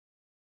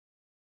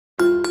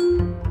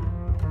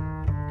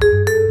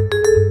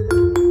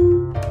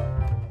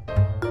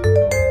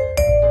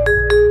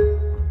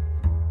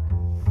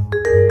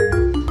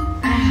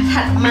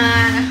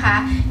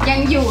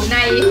อยู่ใน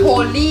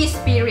Holy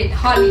Spirit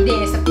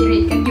Holiday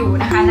Spirit กันอยู่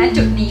นะคะณ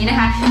จุดนี้นะ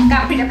คะกั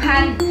บผลิตภั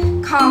ณฑ์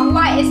ของ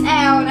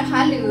YSL นะคะ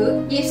หรือ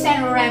Yves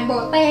Saint Laurent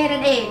Beauté นั่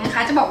นเองนะค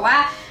ะจะบอกว่า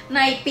ใ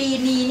นปี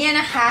นี้เนี่ย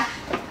นะคะ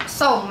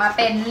ส่งมาเ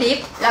ป็นลิป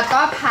แล้วก็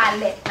พา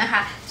เลตนะค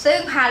ะซึ่ง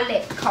พาเล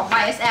ตของ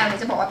YSL เนี่ย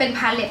จะบอกว่าเป็นพ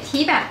าเลต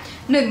ที่แบบ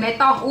หนึ่งใน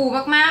ตองอู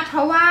มากๆเพร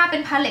าะว่าเป็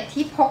นพาเลต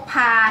ที่พกพ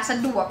าสะ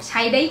ดวกใ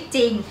ช้ได้จ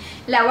ริง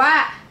แล้วว่า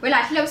เวลา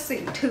ที่เรา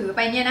ถือไป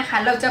เนี่ยนะคะ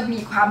เราจะมี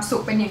ความสุ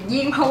ขเป็นอย่าง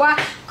ยิ่งเพราะว่า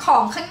ขอ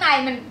งข้างใน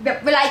มันแบบ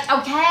เวลาเอา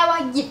แค่ว่า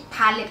หยิบพ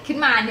าเลตขึ้น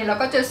มาเนี่ยเรา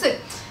ก็จะรู้สึก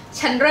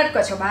ฉันเลิศก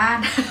ว่าชาวบ้าน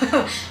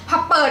พอ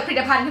เปิดผลิ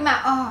ตภัณฑ์ขึ้นมา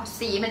อ๋อ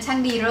สีมันช่าง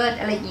ดีเลิศ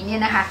อะไรอย่างนี้เนี่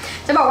ยนะคะ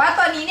จะบอกว่า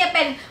ตัวนี้เนี่ยเ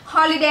ป็น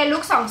Holiday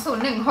Look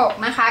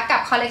 2016นะคะกั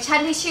บคอลเลกชัน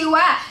ที่ชื่อ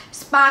ว่า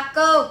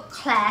Sparkle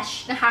Clash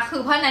นะคะคื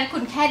อเพราะนั้นคุ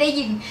ณแค่ได้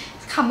ยิน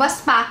คำว่า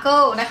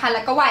Sparkle นะคะแ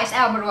ล้วก็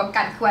YSL มารวม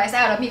กันคือ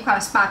YSL แล้วมีความ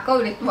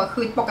Sparkle ในตัว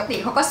คือปกติ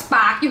เขาก็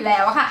Spark อยู่แล้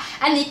วค่ะ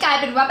อันนี้กลาย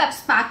เป็นว่าแบบ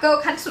Sparkle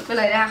ขั้นสุดไปเ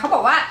ลยนะคะเขาบ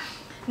อกว่า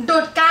ดุ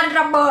จการ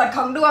ระเบิดข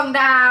องดวง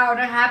ดาว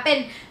นะคะเป็น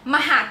ม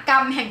หากร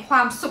รมแห่งคว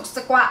ามสุข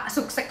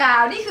สกา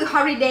วนี่คือ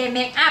Holiday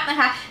Makeup นะ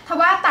คะท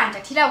ว่าต่างจา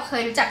กที่เราเค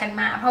ยรู้จักกัน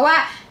มาเพราะว่า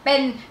เป็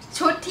น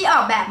ชุดที่อ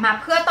อกแบบมา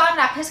เพื่อต้อน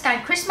รับเทศกาล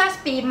คริสต์มาส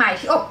ปีใหม่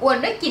ที่อบอวล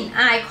ด้วยกลิ่น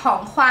อายของ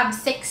ความ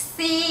เซ็ก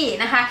ซี่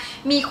นะคะ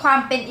มีความ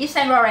เป็น Yves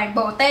Saint Laurent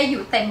Beauté อ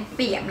ยู่เต็มเ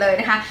ปี่ยมเลย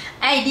นะคะ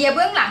ไอเดียเ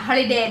บื้องหลัง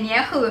Holiday นี้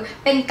คือ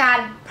เป็นการ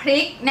พลิ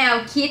กแนว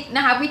คิดน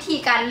ะคะวิธี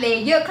การเล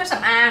เยอร์เครื่องส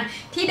ำอาง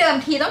ที่เดิม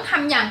ทีต้องท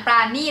ำอย่างปร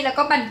าณีตแล้ว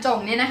ก็บรรจง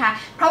เนี่ยนะคะ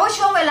เพราะว่า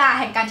ช่วงเวลา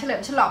แห่งการเฉลิ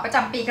มฉลองประจ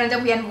ำปีกำลังจะ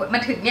เวียนวนมา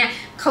ถึงเนี่ย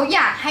เขาอย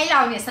ากให้เร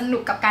าเนี่ยสนุ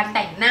กกับการแ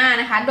ต่งหน้า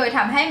นะคะโดยท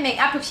ำให้เมค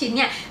อัพทุกชิ้นเ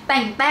นี่ยแต่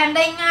งแต้มไ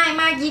ด้ง่าย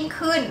มากยิ่ง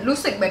ขึ้นรู้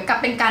สึกเหมือนกับ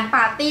เป็นการป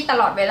าร์ตี้ต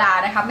ลอดเวลา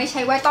นะคะไม่ใช่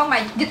ว่าต้องมา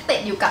ยึดติ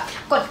ดอยู่กับ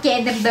กฎเกณ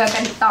ฑ์เดิมๆ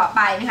กันต่อไ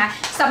ปนะคะ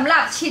สำหรั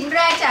บชิ้นแร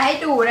กจะให้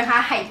ดูนะคะ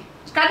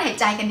กลั้นหาย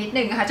ใจกันนิด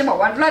นึงนะคะจะบอก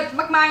ว่าเลิศ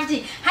มากๆจริ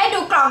งให้ดู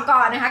กล่องก่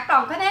อนนะคะกล่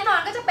องก็แน่นอน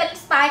ก็จะเป็น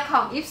สไตล์ขอ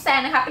ง Yves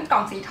Saint นะคะเป็นกล่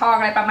องสีทอง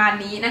อะไรประมาณ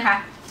นี้นะคะ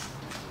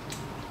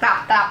กลับ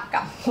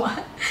กับหัว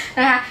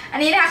นะคะอัน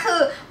นี้นะคะคือ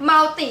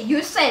multi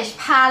usage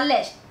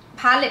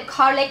palette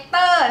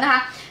collector นะค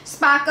ะ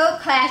Sparkle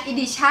Clash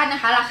Edition น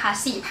ะคะราคา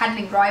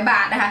 4,100 บ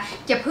าทนะคะ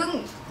อย่าเ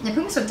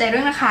พิ่งสนใจเรื่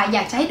องราคาอย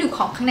ากจะให้ดูข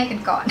องข้างในกั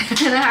นก่อน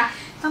นะคะ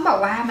ต้องบอก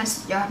ว่ามันสุ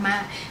ดยอดมา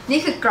กนี่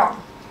คือกล่อง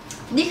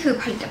นี่คือ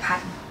ผลิตภัณ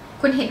ฑ์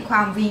คุณเห็นคว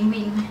ามวิ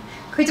ง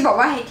คือจะบอก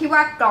ว่าที่ว่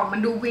ากล่องมั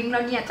นดูวิงแล้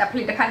วเนี่ยแต่ผ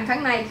ลิตภัณฑ์ข้า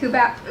งในคือแ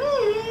บบ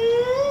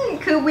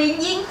คือวิง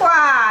ยิ่งกว่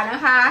าน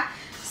ะคะ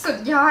สุด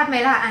ยอดไหม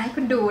ล่ะให้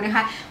คุณดูนะค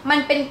ะมัน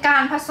เป็นกา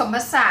รผสมผ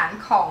สาน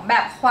ของแบ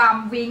บความ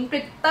วิงก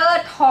ริตเตอ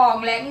ร์ทอง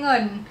และเงิ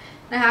น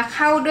นะคะเ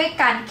ข้าด้วย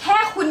กันแค่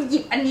คุณหยิ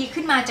บอันนี้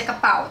ขึ้นมาจากกระ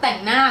เป๋าแต่ง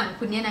หน้าของ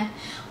คุณเนี่ยนะ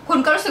คุณ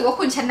ก็รู้สึกว่า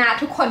คุณชนะ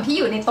ทุกคนที่อ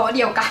ยู่ในโต๊ะเ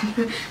ดียวกัน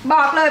บ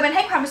อกเลยมันใ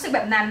ห้ความรู้สึกแบ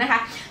บนั้นนะคะ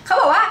เขา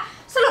บอกว่า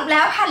สรุปแล้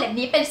วพาเลต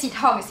นี้เป็นสี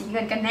ทองหรือสีเ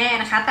งินกันแน่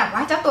นะคะแต่ว่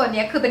าเจ้าตัว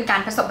นี้คือเป็นกา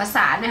รผสมผส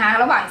านนะคะ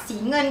ระหว่างสี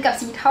เงินกับ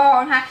สีทอง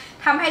นะคะ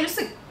ทำให้รู้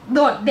สึกโด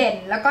ดเด่น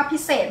แล้วก็พิ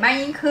เศษมาก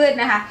ยิ่งขึ้น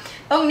นะคะ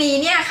ตรงนี้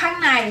เนี่ยข้าง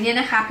ในเนี่ย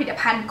นะคะผลิต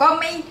ภัณฑ์ก็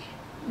ไม่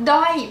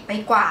ด้อยไป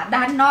กว่า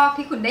ด้านนอก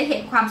ที่คุณได้เห็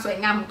นความสวย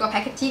งามของตัวแพ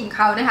คเกจจิ้งของเ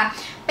ขานะคะ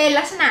เป็น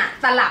ลักษณะ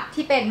ตลับ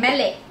ที่เป็นแม่เ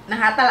หล็กนะ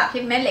คะตลับที่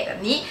เป็นแม่เหล็กแบ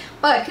บนี้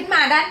เปิดขึ้นม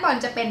าด้านบน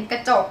จะเป็นกร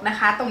ะจกนะ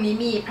คะตรงนี้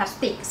มีพลาส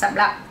ติกสำ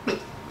หรับปิด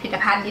ผลิต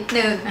ภัณฑ์นิด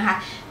นึงนะคะ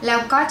แล้ว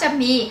ก็จะ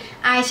มี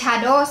อายแช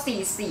โดว์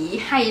4สี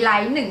ไฮไล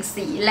ท์1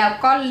สีแล้ว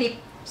ก็ลิป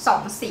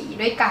2สี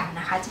ด้วยกัน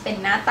นะคะจะเป็น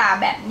หน้าตา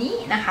แบบนี้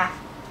นะคะ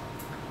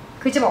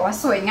คือจะบอกว่า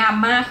สวยงาม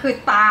มากคือ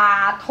ตา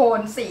โท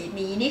นสี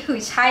นี้นี่คือ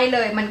ใช่เล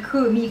ยมัน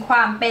คือมีคว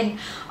ามเป็น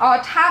ออ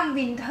ทัม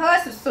วินเทอ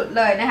ร์สุดๆ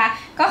เลยนะคะ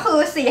ก็คือ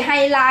สีไฮ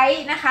ไล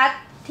ท์นะคะ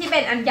ที่เป็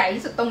นอันใหญ่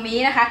ที่สุดตรงนี้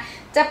นะคะ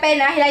จะเป็น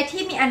ไฮไลท์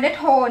ที่มีอันเดอร์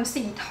โทน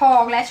สีทอ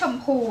งและชม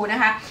พูนะ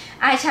คะ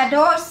อายแชโด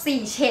ว์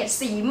4เฉด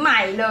สีให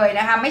ม่เลย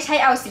นะคะไม่ใช่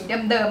เอาสี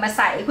เดิมๆมาใ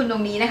ส่คุณตร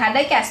งนี้นะคะไ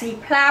ด้แก่สี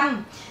พลัม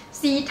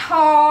สีท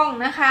อง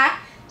นะคะ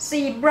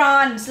สีบรอ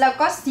นซ์แล้ว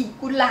ก็สี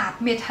กุหลาบ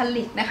เมทัล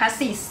ลิกนะคะ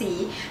4สี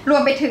รว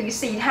มไปถึง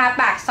สีทา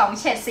ปาก2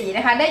เฉดสีน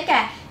ะคะได้แก่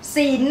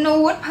สีนู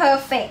ดเพอ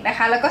ร์เฟกต์นะค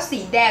ะแล้วก็สี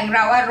แดงเ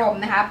ร้าอารม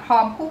ณ์นะคะพร้อ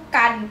มผู้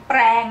กันแปร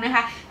งนะค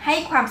ะให้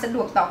ความสะด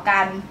วกต่อกา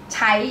รใ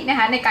ช้นะค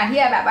ะในการที่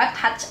จะแบบว่า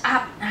ทัชอั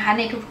พนะคะใ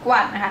นทุกวั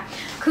นนะคะ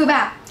คือแบ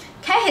บ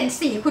แค่เห็น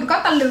สีคุณก็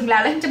ตะลึงแล้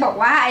วจะบอก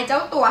ว่าไอ้เจ้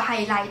าตัวไฮ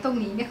ไลท์ตรง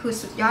นี้เนี่ยคือ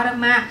สุดยอด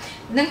มาก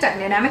เนื่องจากเ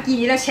นี่ยนะเมื่อกี้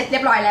นี้เราเช็ดเรี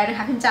ยบร้อยแล้วนะค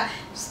ะคุณจะ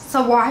ส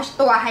วอช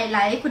ตัวไฮไล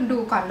ท์คุณดู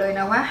ก่อนเลยน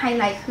ะว่าไฮ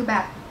ไลท์คือแบ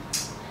บ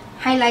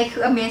ไฮไลท์คื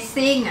อ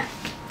amazing อ่ะ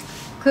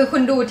คือคุ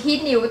ณดูที่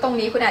นิ้วตรง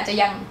นี้คุณอาจจะ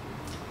ยัง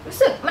รู้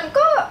สึกมัน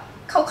ก็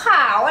ข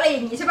าวๆอะไรอย่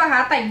างนี้ใช่ป่ะค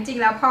ะแต่จริง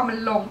ๆแล้วพอมัน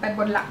ลงไปบ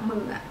นหลังมื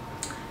ออ่ะ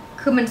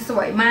คือมันส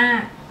วยมา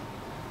ก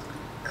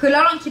คือแล้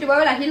วลองคิดว่า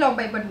เวลาที่ลงไ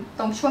ปบน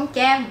ตรงช่วงแ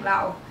ก้มของเรา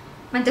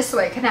มันจะส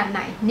วยขนาดไห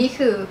นนี่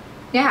คือ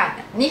เนี่ยค่ะ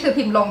นี่คือ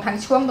พิมพ์ลงทั้ง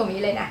ช่วงตรง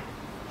นี้เลยนะ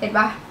เห็น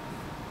ป่ะ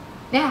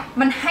เนี่ย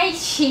มันให้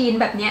ชีน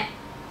แบบเนี้ย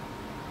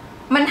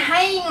มันใ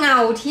ห้เงา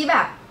ที่แบ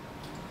บ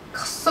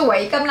สวย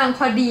กำลังพ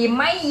อดี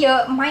ไม่เยอ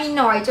ะไม่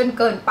น้อยจน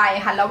เกินไป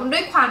ค่ะแล้วด้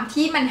วยความ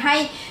ที่มันให้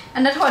อั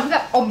นดับโทนที่แบ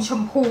บอมช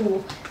มพู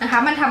นะคะ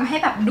มันทำให้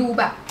แบบ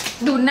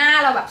ดูหน้า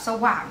เราแบบส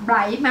ว่างไบร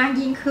ท์มาก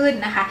ยิ่งขึ้น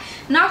นะคะ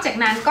นอกจาก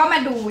นั้นก็มา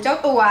ดูเจ้า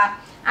ตัว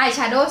อายแช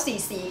โดว์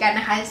4สีกัน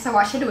นะคะสว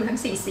อชให้ดูทั้ง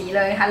4สีเ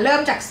ลยค่ะเริ่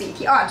มจากสี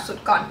ที่อ่อนสุด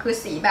ก่อนคือ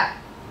สีแบบ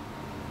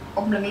อ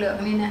มเหลือง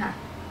ๆนี่นะคะ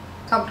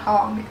ทอ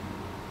งเนี่ย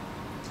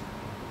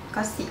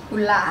ก็สีกุ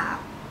หลาบ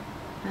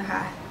นะค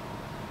ะ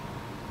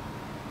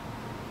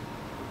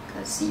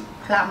ก็สี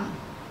พลัม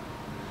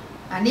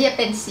อันนี้จะเ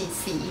ป็น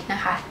สีนะ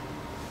คะ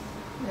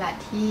เวลา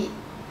ที่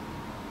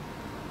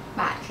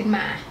บาดขึ้นม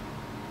า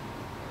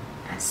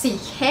สี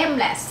เข้ม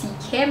แหละสี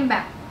เข้มแบ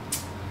บ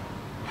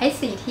ให้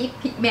สีที่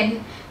พิกเมน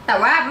ต์แต่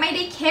ว่าไม่ไ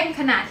ด้เข้ม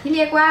ขนาดที่เ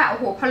รียกว่าโอ้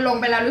โหพอลง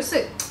ไปแล้วรู้สึ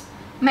ก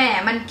แหม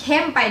มันเข้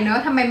มไปเนอะ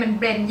ทำไมมัน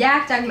เบลนด์ยา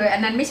กจังเลยอั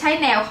นนั้นไม่ใช่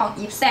แนวของ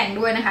อีฟแซง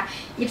ด้วยนะคะ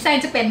อีฟแซง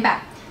จะเป็นแบบ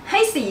ให้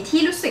สี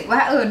ที่รู้สึกว่า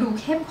ดู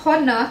เข้มข้น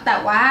เนอะแต่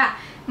ว่า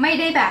ไม่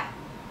ได้แบบ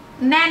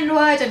แน่นเว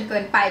อร์จนเกิ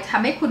นไปท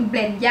ำให้คุณเบล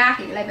นด์ยาก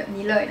หรืออะไรแบบ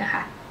นี้เลยนะค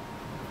ะ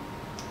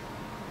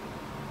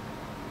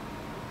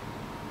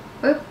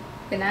ปึ๊บ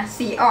เป็นนะ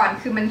สีอ่อน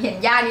คือมันเห็น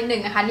ยากนิดนึ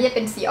งนะคะนี่จะเ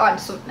ป็นสีอ่อน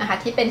สุดนะคะ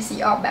ที่เป็นสี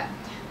ออกแบบ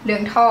เหลือ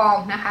งทอง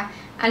นะคะ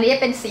อันนี้จะ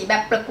เป็นสีแบ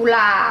บประกุหล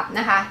าบ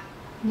นะคะ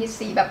นี่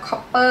สีแบบคอ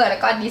ปเปอร์แล้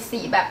วก็นี่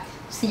สีแบบ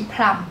สีพ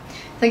ลัม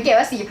สังเกต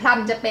ว่าสีพลัม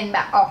จะเป็นแบ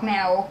บออกแน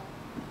ว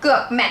เกือ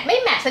บแมทไม่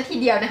แมทซะที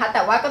เดียวนะคะแ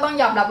ต่ว่าก็ต้อง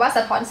ยอมรับว่าส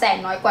ะท้อนแสง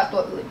น้อยกว่าตั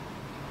วอื่น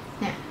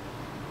เนี่ย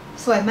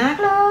สวยมาก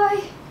เลย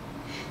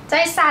ใจ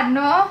สั่น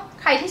เนาะ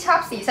ใครที่ชอบ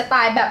สีสไต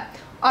ล์แบบ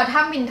ออ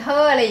ทัมวินเทอ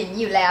ร์อะไรอย่าง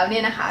นี้อยู่แล้วเนี่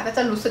ยนะคะก็จ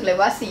ะรู้สึกเลย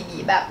ว่าสี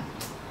นี้แบบ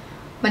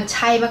มันใ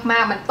ช่มา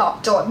กๆมันตอบ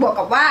โจทย์บวก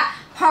กับว่า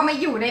พอมา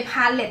อยู่ในพ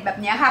าเลตแบบ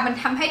นี้ค่ะมัน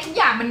ทำให้ทุก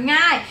อย่างมัน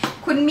ง่าย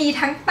คุณมี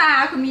ทั้งตา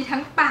คุณมีทั้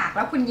งปากแ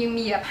ล้วคุณยัง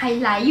มีแบบไฮ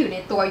ไลท์อยู่ใน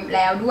ตัวอยู่แ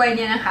ล้วด้วยเ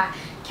นี่ยนะคะ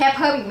แค่เ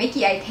พิ่มอีกไม่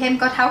กี่ไอเทม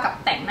ก็เท่ากับ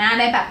แต่งหน้า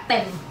ได้แบบเต็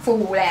มฟู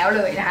ลแล้วเ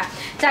ลยนะคะ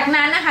จาก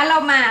นั้นนะคะเรา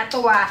มา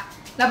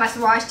ส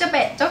วอชเ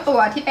จ้าตัว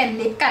ที่เป็น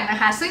ลิปกันนะ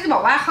คะซึ่งจะบอ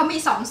กว่าเขามี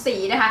2สี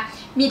นะคะ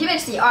มีที่เป็น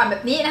สีอ่อนแบ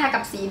บนี้นะคะ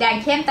กับสีแดง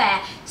เข้มแต่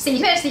สี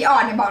ที่เป็นสีอ่อ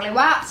นเนี่ยบอกเลย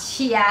ว่าเ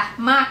ชียร์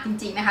มากจ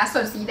ริงๆนะคะส่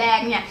วนสีแดง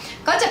เนี่ย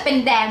ก็จะเป็น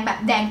แดงแบบ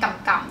แดง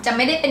ก่ำๆจะไ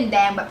ม่ได้เป็นแด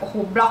งแบบโอ้โห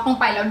บล็อกลง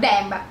ไปแล้วแด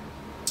งแบ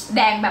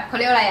บเขา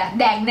เรียกอะไรอะ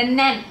แดงแ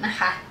น่นๆนะ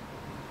คะ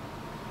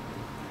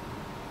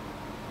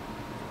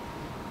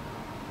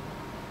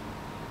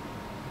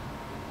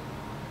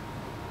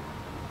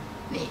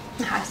นี่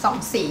นะคะ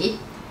2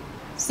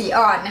สี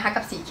อ่อนนะคะ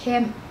กับสีเข้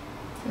ม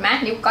เห็นไหม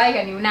นิ้วก้อย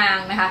กับนิ้วนาง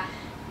นะคะ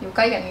นิ้ว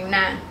ก้อยกับนิ้วน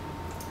าง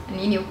อัน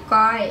นี้นิ้ว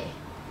ก้อย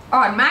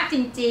อ่อนมากจ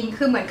ริงๆ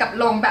คือเหมือนกับ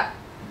ลงแบบ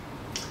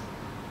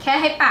แค่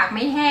ให้ปากไ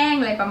ม่แห้ง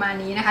อะไรประมาณ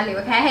นี้นะคะหรือ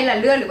ว่าแค่ให้ละ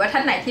เลือดหรือว่าท่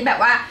านไหนที่แบบ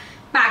ว่า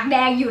ปากแด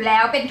งอยู่แล้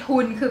วเป็นทุ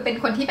นคือเป็น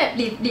คนที่แบบ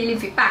ริม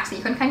ฝีปากสี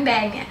ค่อนข้างแด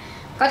งเนี่ย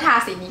ก็ทา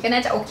สีนี้ก็น่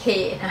าจะโอเค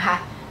นะคะ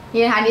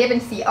นี่นะคะนี่จะเป็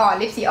นสีอ่อน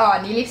ลิปสีอ่อน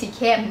นี่ลิปสีเ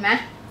ข้มเห็นไหม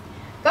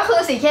ก็คือ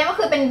สีเข้มก็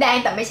คือเป็นแดง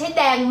แต่ไม่ใช่แ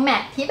ดงแม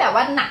ทที่แบบ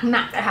ว่าห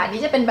นักๆนะคะ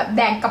นี่จะเป็นแบบแ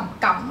ดง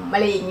ก่ำๆอะ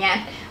ไรอย่างเงี้ย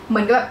เหมื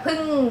อนกับแบบเพิ่ง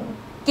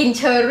กินเ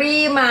ชอร์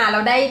รี่มาแล้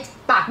วได้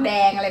ปากแด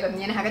งอะไรแบบ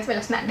นี้นะคะก็จะเป็น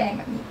ลักษณะแดง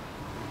แบบนี้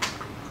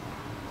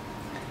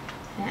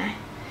นะ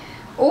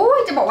โอ้ย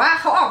จะบอกว่า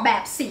เขาออกแบ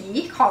บสี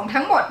ของ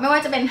ทั้งหมดไม่ว่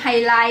าจะเป็นไฮ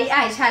ไลท์อ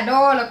ายแชโด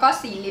ว์แล้วก็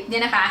สีลิปเนี่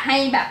ยนะคะให้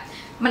แบบ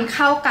มันเ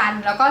ข้ากัน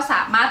แล้วก็ส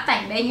ามารถแต่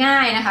งได้ง่า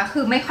ยนะคะคื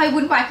อไม่ค่อย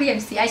วุ่นวายคืออย่า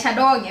งสีอายแชโ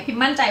ดว์อย่างเงี้ยพิม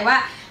มั่นใจว่า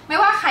ไม่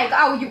ว่าใครก็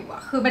เอาอยู่อ่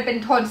ะคือมันเป็น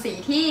โทนสี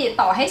ที่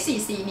ต่อให้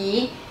สีนี้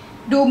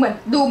ดูเห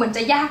มือนจ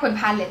ะยากบน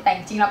พาเลตแต่จ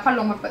ริงแล้วพอล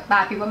งบนเปิดตา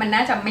พิมว่ามันน่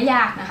าจะไม่ย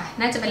ากนะคะ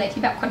น่าจะเป็นอะไร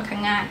ที่แบบค่อนข้า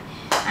งง่าย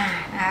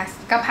นะคะ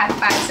ก็ผ่าน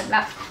ไปสำห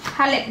รับพ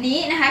าเลตนี้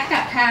นะคะ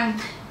กับทาง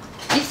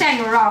ลิปแซง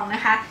รองน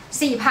ะคะ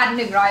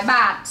 4,100 บ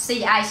าท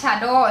4อายแช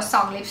โดว์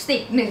2ลิปสติ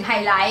ก1ไฮ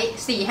ไลท์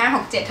4 5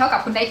 6 7เท่ากับ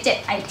คุณได้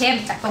7ไอเทม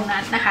จากตรง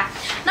นั้นนะคะ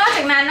นอกจ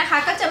ากนั้นนะคะ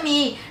ก็จะมี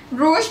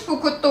Rouge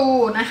Pukutu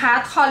นะคะ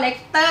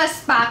Collector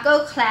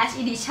Sparkle Clash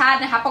Edition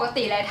นะคะปก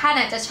ติแล้วท่าน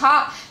อาจจะชอบ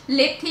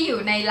ลิปที่อยู่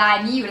ในลาย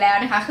นี้อยู่แล้ว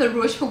นะคะคือ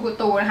Rouge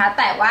Pukutu นะคะ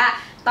แต่ว่า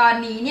ตอน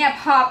นี้เนี่ย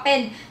พอเป็น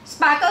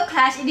Sparkle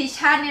Clash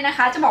Edition เนี่ยนะค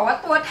ะจะบอกว่า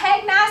ตัวแท่ง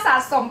หน้าสะ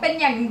สมเป็น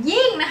อย่าง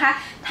ยิ่งนะคะ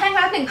แท่ง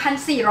ละ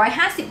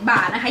 1,450 บ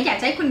าทนะคะอยาก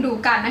ให้คุณดู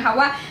กันนะคะ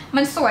ว่า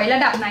มันสวยระ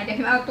ดับไหนเดี๋ยว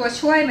พิมเอาตัว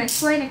ช่วยมา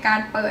ช่วยในการ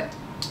เปิด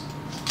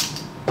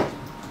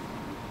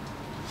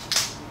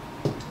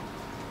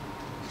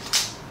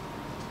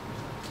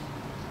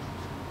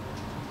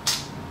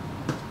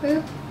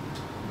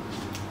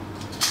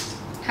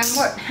ทั้งหม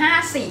ด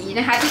5สี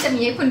นะคะที่จะมี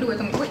ให้คุณดู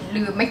ตรงนี้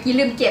ลืมเมื่อกี้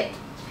ลืมเก็บ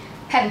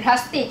แผ่นพลา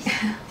สติก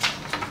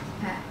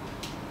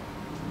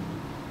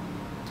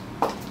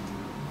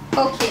โ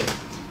อเค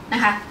น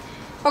ะคะ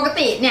ปก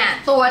ติเนี่ย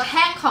ตัวแ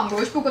ท่งของ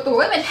Rouge Pukutu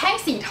ก็เป็นแท่ง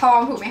สีทอง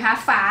ถูกไหมคะ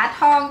ฝา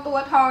ทองตัว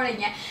ทองอะไร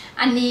เงี้ย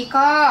อันนี้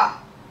ก็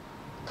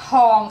ท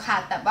องค่ะ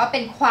แต่ว่าเป็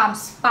นความ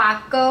สปา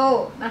ร์เกิล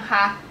นะค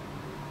ะ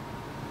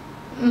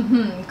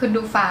คุณ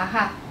ดูฝา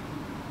ค่ะ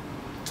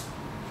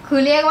คื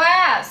อเรียกว่า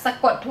สะ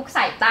กดทุกส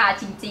ายตา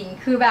จริง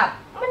ๆคือแบบ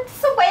มัน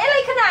สวยอะไร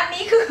ขนาด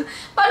นี้คือ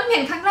ตอนเห็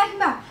นครั้งแรก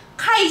แบบ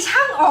ใครช่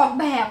างออก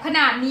แบบข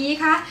นาดนี้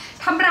คะ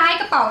ทำร้าย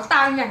กระเป๋า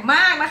ตังค์อย่างม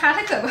ากนะคะ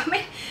ถ้าเกิดว่าไม่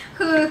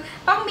คือ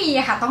ต้องมี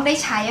ค่ะต้องได้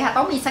ใช้ค่ะ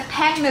ต้องมีสักแ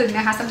ท่งหนึ่งน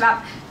ะคะสำหรับ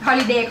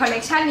Holiday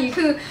Collection นี้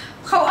คือ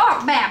เขาออก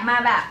แบบมา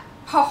แบบ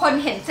พอคน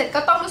เห็นเสร็จ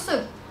ก็ต้องรู้สึ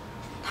ก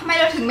ทำไม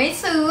เราถึงไม่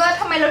ซื้อ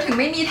ทำไมเราถึง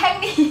ไม่มีแท่ง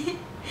นี้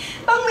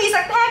ต้องมี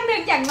สักแท่งหนึ่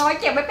งอย่างน้อย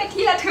เก็บไว้เป็น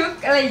ที่ระทึก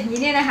อะไรอย่างนี้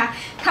เนี่ยนะคะ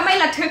ถ้าไม่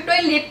ระทึกด้วย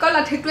ลิปก็ร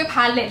ะทึกด้วยพ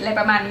าเลตอะไร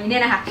ประมาณนี้เนี่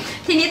ยนะคะ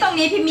ทีนี้ตรง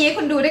นี้พี่มีให้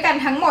คุณดูด้วยกัน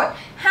ทั้งหมด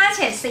5เฉ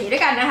ดสีด้ว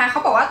ยกันนะคะเขา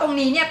บอกว่าตรง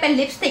นี้เนี่ยเป็น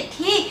ลิปสติก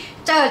ที่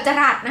เจิดจ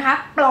รัสนะคะ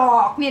ปลอ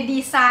กเนี่ยดี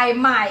ไซน์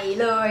ใหม่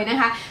เลยนะ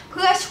คะเ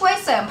พื่อช่วย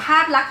เสริมภา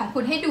พลักษณ์ของคุ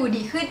ณให้ดู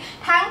ดีขึ้น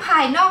ทั้งภา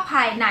ยนอกภ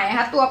ายในนะ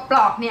คะตัวปล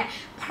อกเนี่ย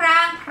พร่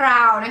างพร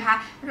าวนะคะ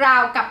รา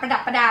วกับประดั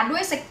บประดาด้ว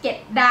ยสะเก็ด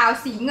ดาว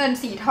สีเงิน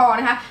สีทอง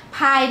นะคะ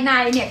ภายใน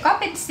เนี่ยก็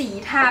เป็นสี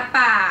ทาป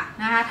าก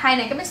นะคะภายใ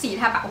นก็เป็นสี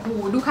ทาปากโอ้โห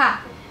ดูค่ะ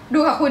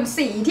คุณ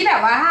สีที่แบ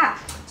บว่า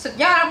สุด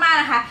ยอดมาก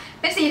ๆนะคะ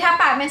เป็นสีทา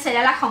ปากเป็นสัญ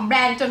ลักษณ์ของแบร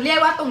นด์จนเรียก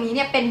ว่าตรงนี้เ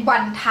นี่ยเป็น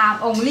one time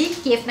only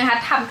gift นะคะ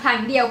ทำครั้ง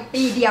เดียว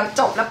ปีเดียว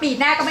จบแล้วปี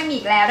หน้าก็ไม่มี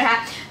อีกแล้วนะคะ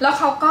แล้ว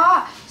เขาก็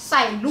ใ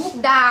ส่รูป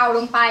ดาวล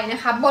งไปน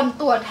ะคะบน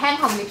ตัวแท่ง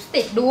ของลิปส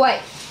ติกด้วย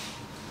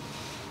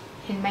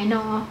เห็นไหมเน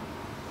าะ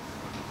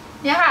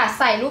เนี่ยค่ะ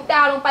ใส่รูปด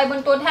าวลงไปบน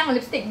ตัวแท่งของ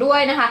ลิปสติกด้วย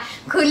นะคะ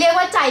คือเรียก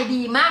ว่าใจ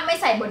ดีมากไม่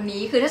ใส่บน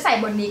นี้คือถ้าใส่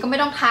บนนี้ก็ไม่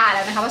ต้องทาแ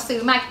ล้วนะคะว่าซื้อ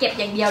มาเก็บ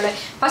อย่างเดียวเลย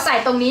พอใส่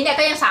ตรงนี้เนี่ย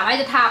ก็ยังสามารถ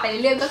จะทาไปเรื่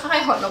อยๆก็ค่อ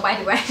ยๆหดลงไป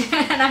ถือว่า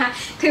นะคะ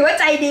ถือว่า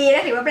ใจดีน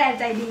ะถือว่าแบรนด์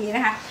ใจดีน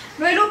ะคะ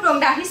ด้วยรูปดวง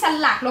ดาวที่ส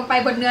ลักลงไป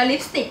บนเนื้อลิ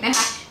ปสติกนะค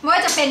ะไม่ว่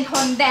าจะเป็นโท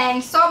นแดง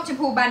ส้มชม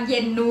พูบานเย็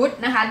นนูด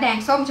นะคะแดง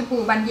ส้มชมพู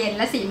บานเย็น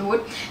และสีนูด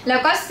แล้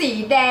วก็สี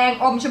แดง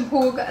อมชม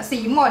พูกับสี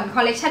หม่นค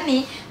อลเลกชัน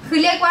นี้คือ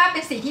เรียกว่าเป็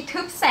นสีที่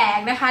ทึบแสง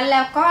นะคะแ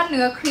ล้วก็เ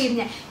นื้อครีมเ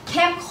นี่ยเ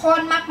ข้มข้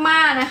นม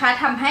ากๆนะคะ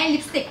ทำให้ลิ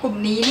ปสติกกลุ่ม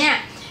นี้เนี่ย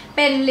เ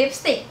ป็นลิปส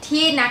ติก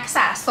ที่นักส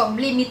ะสม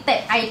ลิมิเต็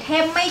ดไอเท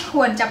มไม่ค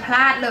วรจะพล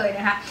าดเลยน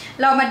ะคะ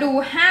เรามาดู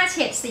5เฉ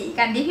ดสี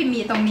กันที่พิมพ์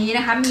มีตรงนี้น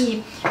ะคะมี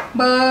เ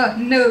บอร์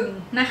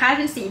1นะคะ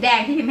เป็นสีแดง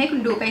ที่พิมพ์ให้คุ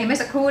ณดูไปเมื่อ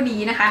สักครู่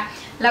นี้นะคะ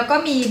แล้วก็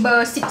มีเบอ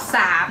ร์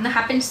13นะค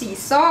ะเป็นสี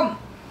ส้ม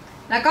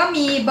แล้วก็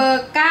มีเบอ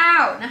ร์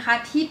9นะคะ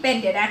ที่เป็น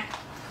เดี๋ยวนะ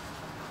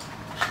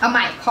เอาให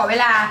ม่ขอเว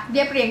ลาเ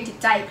รียบเรียงจิต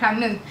ใจอีกครั้ง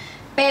หนึ่ง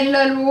เป็นเล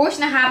อรูช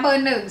นะคะเบอ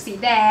ร์1สี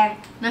แดง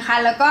นะคะ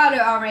แล้วก็เล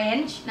อออเรน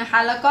จ์นะคะ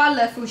แล้วก็เล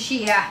อฟูเ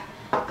ชีย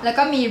แล้ว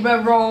ก็มีเบอ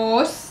ร์โร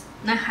ส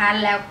นะคะ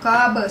แล้วก็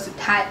เบอร์สุด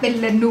ท้ายเป็น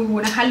เลนู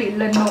นะคะหรือ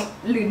เลโน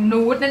หรือ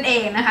นูดนั่นเอ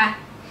งนะคะ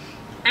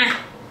อ่ะ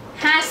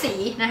5สี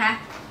นะคะ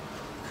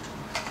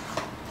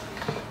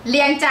เ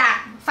รียงจาก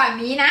ฝั่ง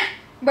นี้นะ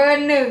เบอ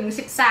ร์1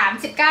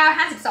 13 19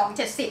 52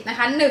 70นะค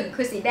ะ1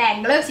คือสีแดง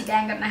เริ่มสีแด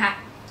งกันนะคะ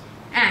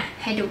อ่ะ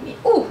ให้ดูนี่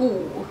อู้หู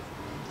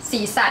สี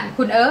สัน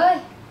คุณเอ้ย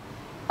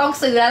ต้อง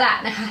ซื้อแล้วล่ะ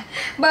นะคะ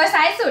เบอร์ซ้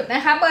ายสุดน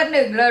ะคะเบอร์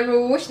1เลอ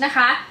รูชนะค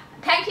ะ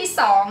แท่งที่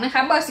2นะค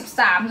ะเบอร์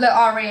13เลอ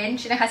ออเรน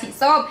จ์นะคะสี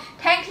ส้ม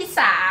แท่งที่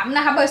3น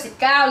ะคะเบอร์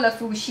19เลอ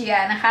ฟูเชีย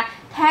นะคะ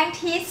แท่ง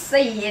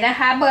ที่4นะ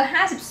คะเบอร์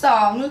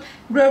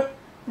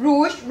52รู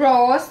ชโร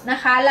สนะ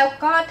คะแล้ว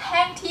ก็แ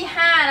ท่งที่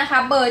5นะคะ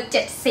เบอร์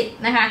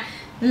70นะคะ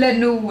เล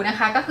นูนะ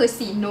คะก็คือ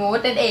สีนูด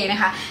นั่นเองน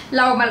ะคะเ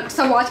รามาส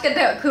วอชกันเ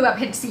ถอะคือแบบ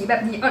เห็นสีแบ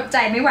บนี้อดใจ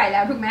ไม่ไหวแล้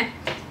วถูกไหม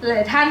เล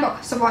ยท่านบอก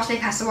สวอชเลย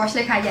ค่ะสวอชเ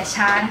ลยค่ะอย่า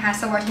ช้านะคะ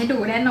สวอชให้ดู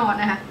แน่นอน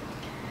นะคะ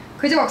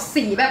คือจะบอก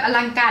สีแบบอ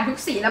ลังการทุก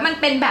สีแล้วมัน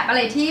เป็นแบบอะไ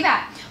รที่แบบ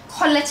ค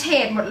นละเฉ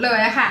ดหมดเลย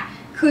อะค่ะ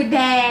คือแด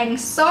ง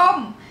ส้ม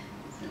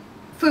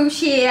ฟิวเ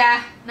ชีย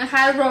นะค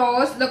ะโร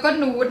สแล้วก็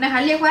นูดนะคะ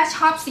เรียกว่าช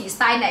อบสีส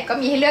ไตล์ไหนก็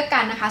มีให้เลือกกั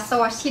นนะคะส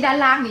วอชที่ด้าน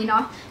ล่างนี้เนา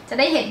ะจะ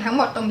ได้เห็นทั้งห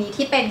มดตรงนี้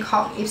ที่เป็นข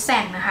องอิฟแซ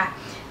งนะคะ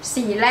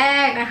สีแร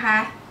กนะคะ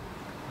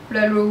เล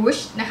อรูช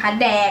นะคะ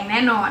แดงแน่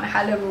นอนนะค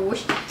ะเลอรูช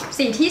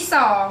สีที่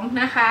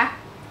2นะคะ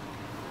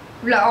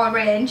เลอออเร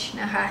นจ์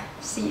นะคะ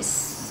สี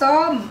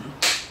ส้ม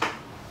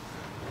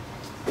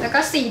แล้วก็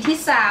สีที่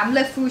3เล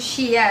อฟูเ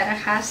ชียนะ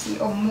คะสี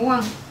อมม่ว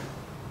ง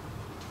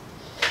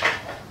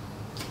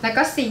แล้ว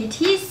ก็สี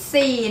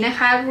ที่4นะค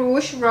ะรู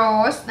ชโร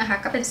สนะคะ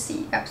ก็เป็นสี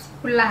แบบ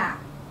กุหลาบ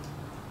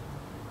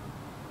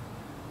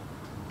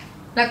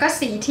แล้วก็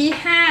สีที่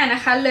5น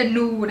ะคะเล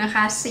นูนะค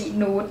ะสี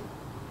นูด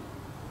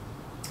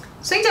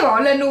ซึ่งจะบอก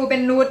ว่าเลนูเป็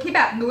นนูดที่แ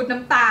บบนูดน้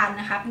ำตาล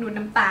นะคะนูด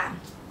น้ำตาล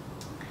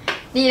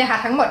นี่นะคะ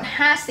ทั้งหมด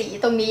5สี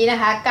ตรงนี้นะ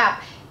คะกับ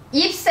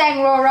ยิปแซง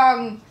โรรอง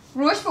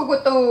รูชฟูกุ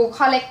ตูค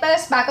อลเลกเตอ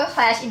ร์สปาร์เคิลแฟ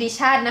ลชอีดิ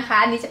ชั่นนะคะ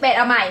อันนี้จะเป็นเ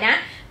อาใหม่นะ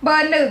เบอ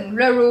ร์1เ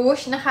ลอรูช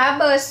นะคะ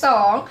เบอร์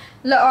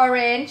2เลอออเร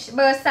นจ์เบ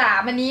อร์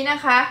3อันนี้นะ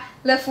คะ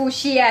เลอฟูเ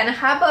ชียนะ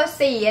คะเบอร์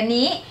4อัน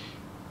นี้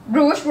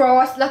รูชโร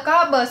สแล้วก็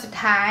เบอร์สุด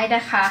ท้ายน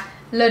ะคะ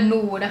เล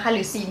นูนะคะห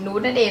รือสีนูด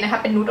นั่นเองนะคะ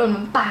เป็นนูดอม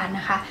น้ำตาล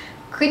นะคะ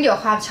ขึ้นอยู่กั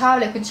บความชอบ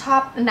เลยคุณชอ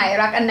บอันไหน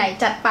รักอันไหน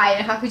จัดไป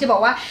นะคะคือจะบอ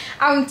กว่า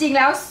เอาจริงๆแ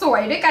ล้วสว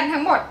ยด้วยกันทั้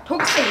งหมดทุ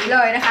กสีเล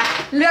ยนะคะ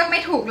เลือกไม่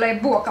ถูกเลย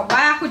บวกกับ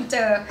ว่าคุณเจ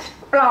อ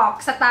ปลอก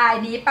สไต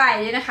ล์นี้ไป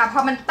นะคะพอ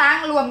มันตั้ง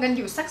รวมกันอ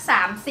ยู่สัก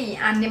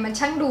 3-4 อันเนี่ยมัน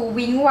ช่างดู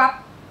วิ้งวับ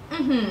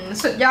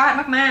สุดยอด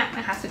มากๆน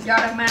ะคะสุดยอ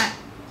ดมาก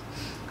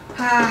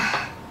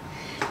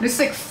ๆรู้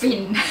สึกฟิ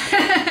น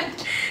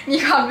มี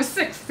ความรู้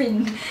สึก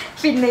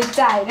ฟินในใ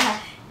จนะคะ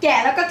แกะ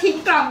แล้วก็ทิ้ง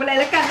กล่องไปเลย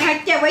แล้วกันนะคะ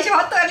เก็บไว้เฉพ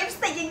าะตัวลิปส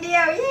ติกอย่างเดี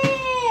ยวเย้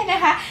น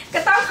ะคะก็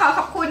ต้องข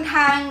อบคุณท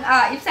าง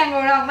อิฟแซงโร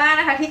ลองมาก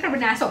นะคะที่กรุ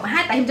ณาส่งมาให้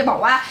แต่พิมจะบอก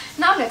ว่า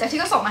นอกเหนือจากที่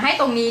เขาส่งมาให้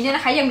ตรงนี้เนี่ยน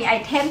ะคะยังมีไอ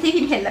เทมที่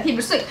พิมเห็นแล้วพิม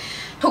รู้สึก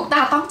ถูกต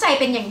าต้องใจ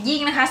เป็นอย่างยิ่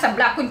งนะคะสำ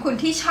หรับคุณ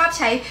ที่ชอบใ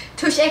ช้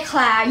ทูชเอคล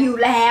าอยู่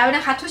แล้วน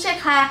ะคะทูชเอ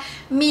คลา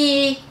มี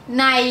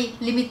ใน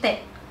Limited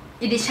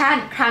Edition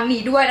ครั้ง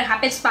นี้ด้วยนะคะ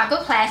เป็น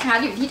Sparkle Clash นะคะ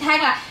อยู่ที่แท่ง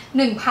ละ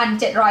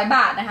 1,700 บ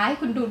าทนะคะให้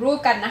คุณดูรูป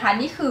กันนะคะ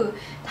นี่คือ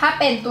ถ้า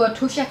เป็นตัว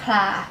ทูชเอคล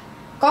า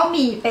ก็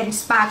มีเป็น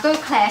Sparkle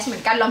Clash เหมื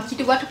อนกันลองคิด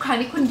ดูว่าทุกครั้ง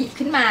ที่คุณหยิบ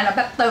ขึ้นมาแล้วแ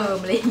บบเติม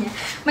อะไรเงี้ย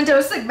มันจะ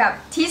รู้สึกแบบ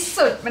ที่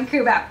สุดมันคื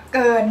อแบบเ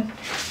กิน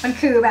มัน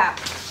คือแบบ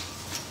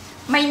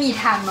ไม่มี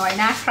ทางน้อย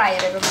หน้าใครอ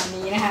ะไรประมาณ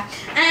นี้นะคะ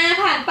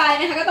ผ่านไป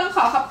นะคะก็ต้องข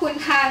อบคุณ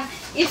ทาง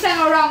อิฟเซนโ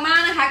รองมา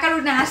กนะคะก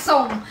รุณา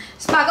ส่ง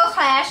Sparkle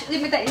Clash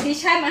Limited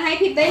Edition มาให้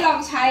พิมได้ลอง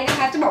ใช้นะค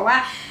ะจะบอกว่า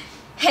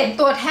เห็น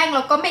ตัวแท่งแ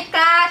ล้วก็ไม่ก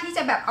ล้าที่จ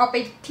ะแบบเอาไป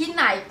ที่ไ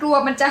หนกลัว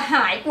มันจะห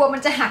ายกลัวมั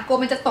นจะหักกลัว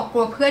มันจะตกก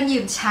ลัวเพื่อนยื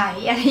มใช้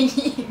อะไรอย่าง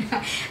นี้นะค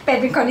ะเ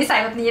ป็นคนนิสั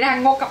ยแบบนี้นะคะ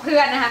งกกับเพื่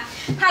อนนะคะ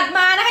ถัดม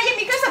านะคะยัง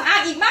มีเครื่องสำอา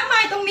งอีกมากมา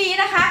ยตรงนี้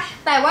นะคะ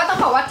แต่ว่าต้อง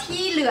บอกว่า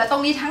ที่เหลือตร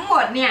งนี้ทั้งหม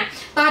ดเนี่ย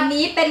ตอน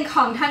นี้เป็นข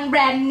องทางแบร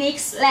นด์ NYX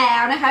แล้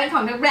วนะคะเป็นข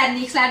องทางแบรนด์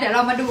NYX แล้วเดี๋ยวเร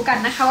ามาดูกัน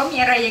นะคะว่ามี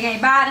อะไรยังไง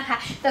บ้างนะคะ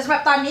แต่สำหรั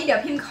บตอนนี้เดี๋ยว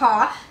พิมขอ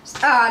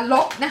ล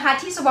บนะคะ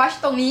ที่ swatch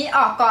ตรงนี้อ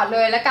อกก่อนเล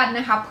ยแล้วกันน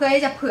ะคะเพื่อ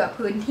ที่จะเผื่อ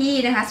พื้นที่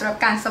นะคะสำหรับ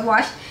การ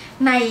swatch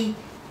ใน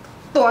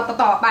ตัว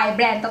ต่อไปแบ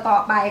รนด์ต่อ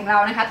ไปของเรา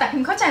นะคะแต่พิ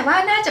มเข้าใจว่า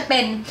น่าจะเป็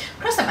นเ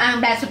ครื่องสำอาง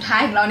แบรนด์สุดท้าย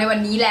ของเราในวัน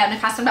นี้แล้วน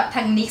ะคะสำหรับท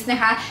าง NYX นะ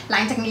คะหลั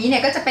งจากนี้เนี่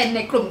ยก็จะเป็นใน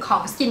กลุ่มขอ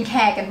งสกินแค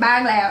ร์กันบ้าง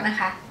แล้วนะ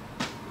คะ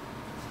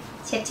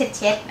เ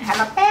ช็ดนะคะแ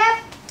ล้วแป๊บ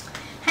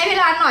ให้เว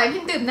ลาหน่อยพิ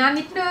มดื่มน้ำ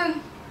นิดนึง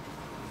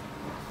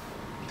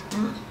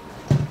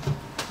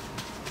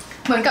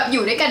เหมือนกับอ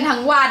ยู่ด้วยกันทั้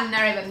งวันอ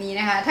ะไรแบบนี้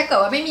นะคะถ้าเกิด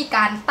ว่าไม่มีก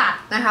ารตัด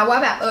นะคะว่า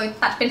แบบ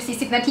ตัดเป็น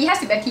40นาที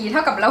50นาทีเท่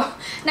ากับเรา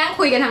นั่ง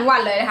คุยกันทั้งวั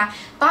นเลยนะคะ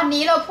ตอน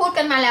นี้เราพูด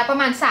กันมาแล้วประ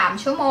มาณ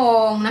3ชั่วโม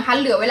งนะคะ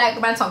เหลือเวลาป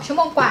ระมาณ2ชั่วโ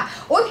มงกว่า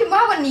โอ้ยพิมพ์ว่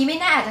าวันนี้ไม่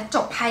แน่อาจจะจ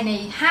บภายใน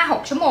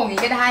 5-6 ชั่วโมงนี้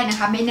ก็ได้นะ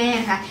คะไม่แน่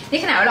นะคะนี่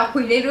ขนาดเราคุ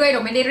ยเรื่อยๆเร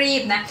าไม่ได้รี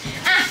บนะ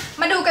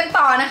มาดูกัน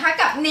ต่อนะคะ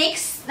กับ NYX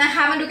นะค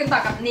ะมาดูกันต่อ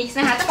กับ NYX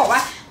นะคะจะบอกว่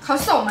าเขา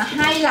ส่งมาใ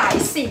ห้หลาย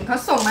สิ่งเขา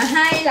ส่งมาใ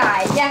ห้หลา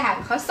ยอย่าง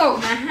เขาส่ง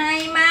มาให้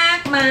มาก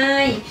มา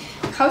ย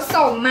เขา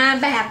ส่งมา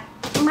แบบ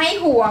ไม่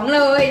หวงเ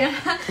ลยนะค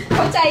ะเข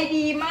าใจ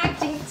ดีมาก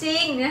จริ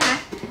งๆนะคะ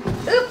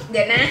เ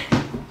ดี๋ยวนะ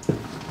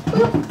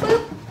ปึ๊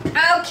บ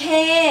โอเค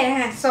นะ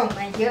คะส่งม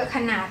าเยอะข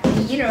นาด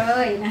นี้เล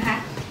ยนะคะ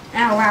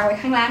วางไว้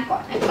ข้างล่างก่อ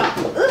นนะครับ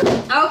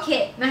โอเค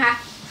นะคะ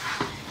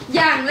อ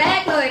ย่างแร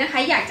กเลยนะคะ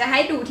อยากจะให้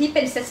ดูที่เ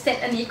ป็นเซต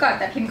อันนี้ก่อน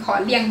แต่พิมพ์ขอ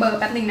เรียงเบอร์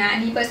แป๊บหนึ่งนะอั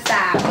นนี้เบอร์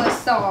3เบอ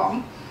ร์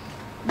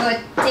2เบอ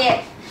ร์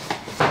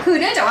7คือ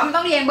เนื่องจากว่ามันต้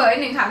องเรียงเบอร์นิ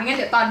ดนึงค่ะไม่งั้น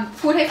เดี๋ยวตอน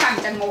พูดให้ฟัง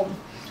จะงง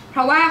เพ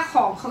ราะว่าข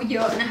องเขาเย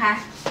อะนะคะ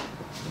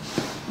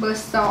เบอ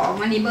ร์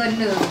2อันนี้เบอร์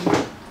1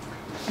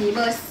อันนี้เบ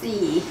อร์4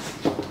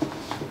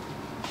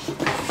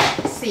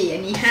อั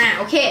นนี้5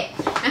โอเค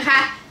นะคะ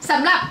ส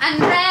ำหรับอัน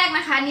แรกน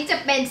ะคะนี้จะ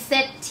เป็นเซ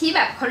ตที่แบ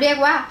บเขาเรียก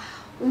ว่า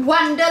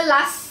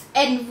Wanderlust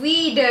Envy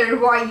the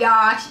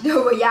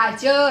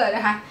Voyager น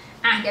ะคะ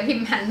เดี๋ยวพิม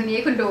พ์หันตรงนี้ใ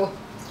ห้คุณดู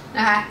น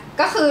ะคะ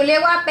ก็คือเรีย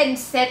กว่าเป็น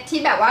เซตที่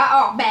แบบว่าอ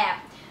อกแบบ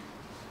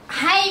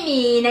ให้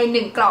มีใน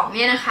1กล่องเ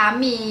นี่ยนะคะ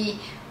มี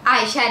อา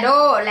ยแชโด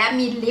ว์และ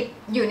มีลิป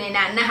อยู่ใน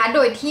นั้นนะคะโด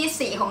ยที่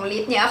สีของลิ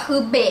ปเนี่ยก็คือ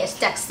เบส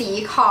จากสี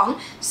ของ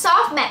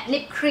Soft Matte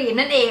Lip Cream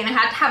นั่นเองนะค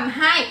ะทำใ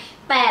ห้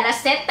แต่ละ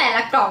เซตแต่ล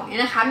ะกล่องเนี่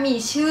ยนะคะมี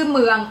ชื่อเ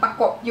มืองประ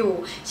กบอยู่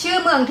ชื่อ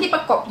เมืองที่ป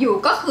ระกบอยู่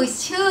ก็คือ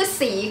ชื่อ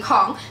สีข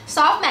อง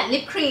Soft Matte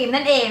Lip Cream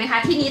นั่นเองนะคะ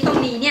ที่นี้ตรง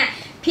นี้เนี่ย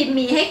พิมพ์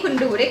มีให้คุณ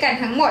ดูด้วยกัน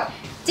ทั้งหมด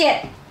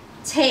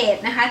7เฉด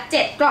นะคะ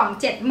7กล่อง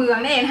7เมือง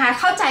นั่นเองนะคะ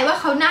เข้าใจว่า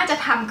เขาน่าจะ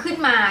ทำขึ้น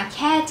มาแ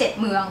ค่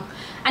7เมือง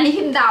อันนี้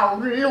พิมพ์เดา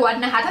ล้วน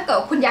นะคะถ้าเกิด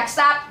คุณอยากท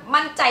ราบ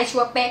มั่นใจชั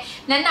วร์เป๊ะ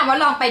แนะนำว่า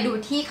ลองไปดู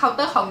ที่เคาน์เต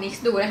อร์ของ NYX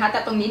ดูนะคะแต่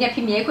ตรงนี้เนี่ย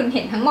พิมพ์มีให้คุณเ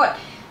ห็นทั้งหมด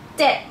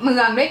7เมื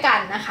องด้วยกัน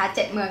นะคะ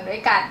7เมืองด้ว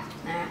ยกัน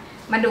นะ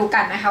มาดูกั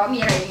นนะคะว่ามี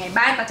อะไรยังไง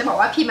บ้างแต่จะบอก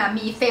ว่าพิมพ์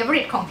มีเฟเวอ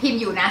ริตของพิมพ์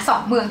อยู่นะ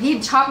2เมืองที่พิ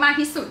มชอบมาก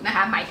ที่สุดนะค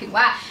ะหมายถึง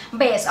ว่าเ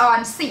บสออน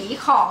สี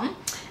ของ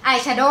อาย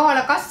แชโดว์แ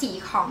ล้วก็สี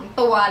ของ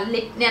ตัว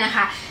ลิปเนี่ยนะค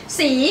ะ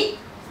สี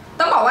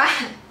ต้องบอกว่า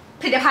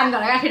ผลิตภัณฑ์ก่อ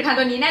นแล้วกันผลิตภัณฑ์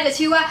ตัวนี้น่าจะ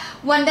ชื่อว่า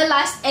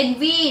Wanderlust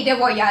Envy the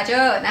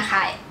Voyager นะค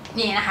ะ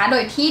นี่นะคะโด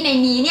ยที่ใน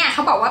นี้เนี่ยเข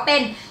าบอกว่าเป็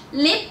น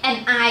Lip and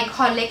Eye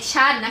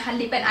Collection นะคะ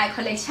Lip and Eye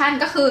Collection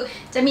ก็คือ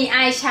จะมี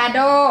Eye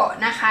Shadow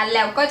นะคะแ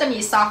ล้วก็จะมี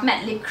Soft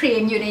Matte Lip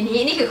Cream อยู่ในนี้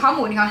นี่คือข้อ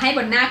มูลที่เขาให้บ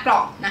นหน้ากล่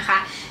องนะคะ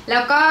แล้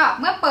วก็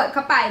เมื่อเปิดเข้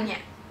าไปเนี่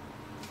ย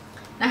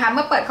นะคะเ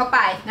มื่อเปิดเข้าไป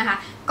นะคะ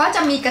ก็จ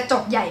ะมีกระจ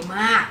กใหญ่ม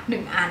าก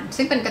1อัน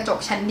ซึ่งเป็นกระจก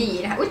ชั้นดี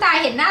นะคะอุ๊ยตาย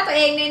เห็นหน้าตัวเ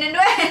องในนั้น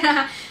ด้วยนะค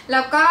ะแ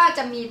ล้วก็จ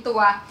ะมีตัว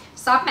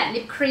Soft Matte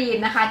Lip Cream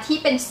นะคะที่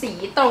เป็นสี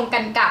ตรง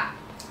กันกับ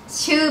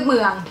ชื่อเมื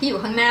องที่อยู่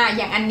ข้างหน้า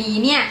อย่างอันนี้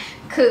เนี่ย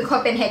คือโค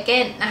เปนเฮเก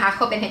นนะคะโค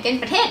เปนเฮเกน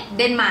ประเทศเ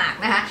ดนมาร์ก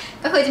นะคะ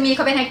ก็คือจะมีโค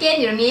เปนเฮเกน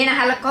อยู่ตรงนี้นะค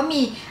ะแล้วก็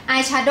มีอา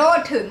ยแชโด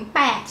ว์ถึง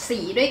8สี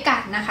ด้วยกั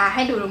นนะคะใ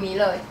ห้ดูตรงนี้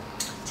เลย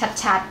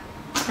ชัด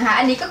ๆนะคะ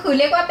อันนี้ก็คือ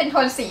เรียกว่าเป็นโท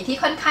นสีที่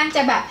ค่อนข้างจ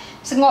ะแบบ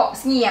สงบ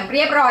เงี่ยมเ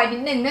รียบร้อยนิ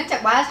ดนึงเนื่องจา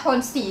กว่าโทน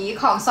สี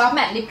ของ Soft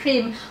Matte Lip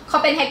Cream โค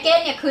เปนเฮเกน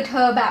เนี่ยคือเธ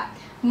อแบบ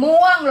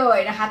ม่วงเลย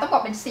นะคะต้องบอ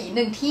กเป็นสีห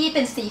นึ่งที่เ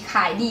ป็นสีข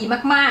ายดี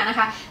มากๆนะค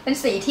ะเป็น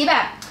สีที่แบ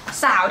บ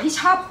สาวที่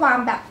ชอบความ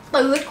แบบ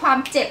ตื๊ดความ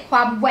เจ็บคว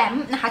ามแหวม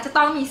นะคะจะ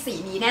ต้องมีสี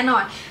นี้แน่นอ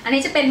นอัน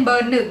นี้จะเป็นเบอ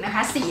ร์1นะค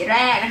ะสีแร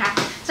กนะคะ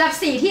สำหรับ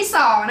สีที่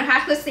2นะคะ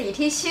คือสี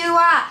ที่ชื่อ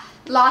ว่า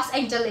Los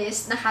Angeles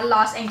นะคะ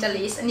Los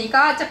Angeles อันนี้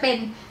ก็จะเป็น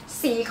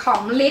สีขอ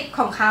งลิปข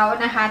องเขา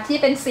นะคะที่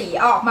เป็นสี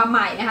ออกมาให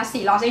ม่นะคะสี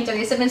ลอสแองเจ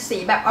ลิสจะเป็นสี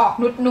แบบออก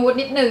นูด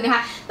นิดนึงนะค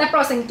ะแต่โปร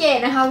ดสังเกต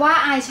นะคะว่า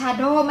อายแช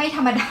โดว์ไม่ธ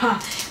รรมดา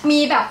มี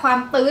แบบความ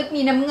ตืด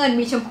มีน้ำเงิน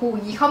มีชมพูอ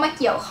ย่างนี้เข้ามา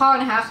เกี่ยวข้อง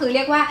นะคะคือเ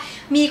รียกว่า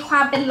มีคว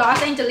ามเป็นลอส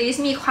แองเจลิส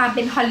มีความเ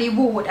ป็นฮอลลี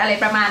วูดอะไร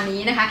ประมาณ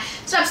นี้นะคะ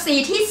สำหรับสี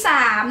ที่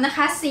3นะค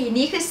ะสี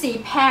นี้คือสี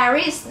ปา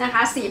รีสนะค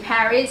ะสีป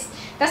ารีส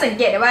ก็สังเ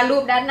กตได้ว่ารู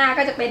ปด้านหน้า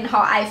ก็จะเป็นห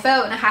อไอเฟ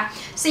ลนะคะ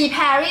สีป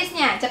ารีสเ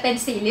นี่ยจะเป็น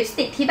สีลิปส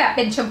ติกที่แบบเ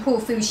ป็นชมพู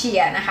ฟิวเชี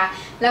ยนะคะ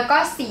แล้วก็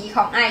สีข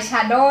องอายแช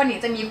โดว์เนี่ย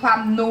จะมีความ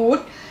นูด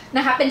น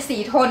ะคะเป็นสี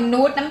โทน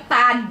นูดน้ำต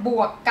าลบ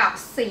วกกับ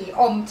สี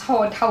อมโท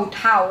น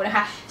เทาๆนะค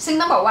ะซึ่ง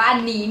ต้องบอกว่าอัน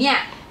นี้เนี่ย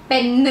เป็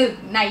น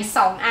1 ใน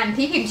 2อัน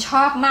ที่พิมช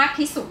อบมาก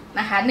ที่สุด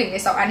นะคะ1 ใน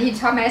 2อันที่พิม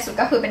ชอบมากที่สุด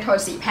ก็คือเป็นโทน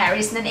สีปา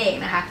รีสนั่นเอง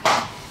นะคะ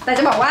แต่จ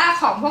ะบอกว่า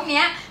ของพวก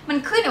นี้มัน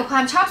ขึ้นกับควา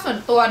มชอบส่วน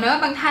ตัวเนอะ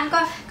บางท่านก็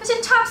ฉั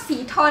นชอบสี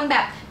โทนแบ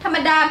บธรรม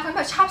ดาคนแ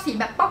บบชอบสี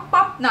แบบป๊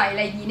อปหน่อยอะไ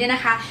รอย่างนี้เนี่ยน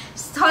ะคะ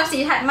โทนสี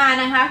ถัดมา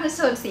นะคะคือโท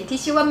นสีที่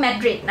ชื่อว่ามา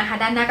ดริดนะคะ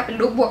ด้านหน้าก็เป็น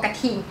รูปบัวกระ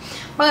ทิง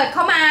เปิดเข้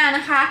ามาน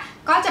ะคะ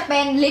ก็จะเป็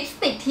นลิปส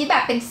ติกที่แบ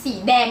บเป็นสี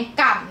แดง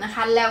ก่ำนะค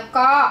ะแล้ว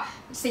ก็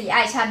สีอ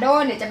ายแชโด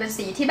ว์เนี่ยจะเป็น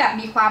สีที่แบบ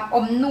มีความอ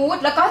มนูด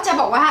แล้วก็จะ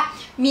บอกว่า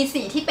มี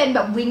สีที่เป็นแบ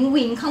บ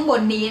วิงข้างบ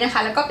นนี้นะคะ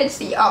แล้วก็เป็น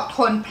สีออกโท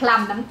นพลั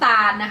มน้ำต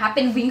าลนะคะเ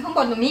ป็นวิงข้าง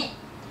บนตรงนี้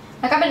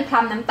แล้วก็เป็นพลั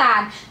มน้ำตา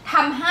ลท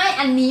ำให้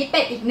อันนี้เป็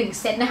นอีก1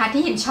เซตนะคะ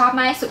ที่หิมชอบ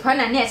มากที่สุดเพราะ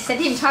นั้นเนี่ยเซต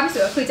ที่หิมชอบที่สุ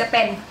ดก็คือจะเ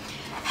ป็น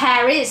ปา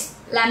รีส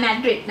และมา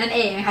ดริดนั่นเอ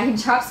งนะคะหิม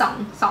ชอบ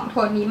2โท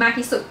นนี้มาก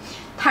ที่สุด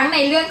ทั้งใน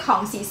เรื่องขอ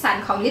งสีสัน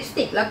ของลิปส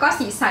ติกแล้วก็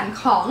สีสัน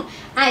ของ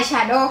อายแช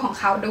โดว์ของ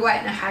เขาด้วย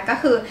นะคะก็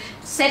คือ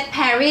เซตป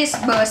ารีส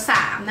เบอร์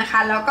3นะคะ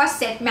แล้วก็เ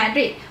ซตมาด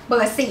ริดเบอ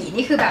ร์4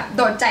นี่คือแบบโ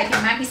ดนใจพิ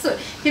มมากที่สุด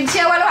พิมเ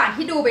ชื่อว่าระหว่าง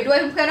ที่ดูไปด้วย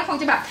เพื่อนๆก็คง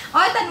จะแบบอ๋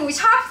อแต่หนู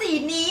ชอบสี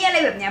นี้อะไร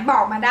แบบนี้บอ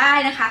กมาได้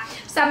นะคะ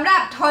สำหรั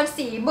บโทน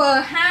สีเบอ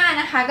ร์5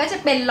นะคะก็จะ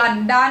เป็นลอน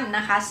ดอนน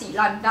ะคะสี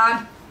ลอนดอน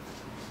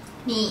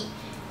นี่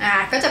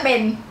ก็จะเป็น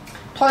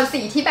โทน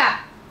สีที่แบบ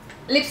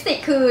ลิปสติก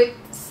คือ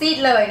ซีด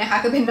เลยนะคะ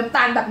คือเป็นน้ำต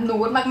าลแบบนู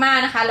ดมาก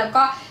ๆนะคะแล้ว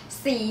ก็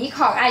สีข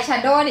องอายแช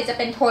โดว์เนี่ยจะ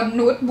เป็นโทน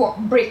นูดบวก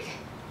บริ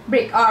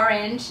กออเร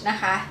นจ์นะ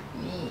คะ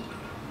นี่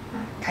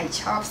ใคร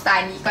ชอบสไต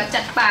ล์นี้ก็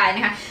จัดไปน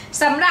ะคะ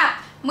สำหรับ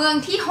เมือง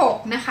ที่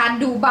6นะคะ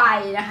ดูไบ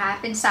นะคะ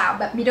เป็นสาว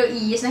แบบ Middle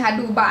East นะคะ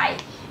ดูไบ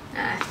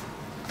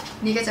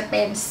นี่ก็จะเ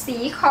ป็นสี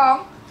ของ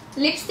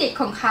ลิปสติก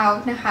ของเขา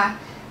นะคะ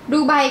ดู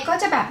ไบก็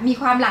จะแบบมี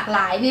ความหลากหล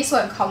ายในส่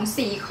วนของ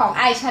สีของ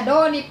อายแชโด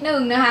ว์นิดนึ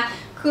งนะคะ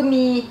คือ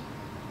มี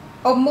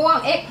อมม่วง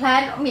เอ็กแพล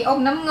นมีอม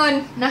น้ำเงิน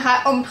นะคะ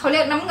อมเขาเรี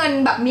ยกน้ำเงิน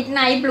แบบมิดไน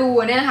ท์บลู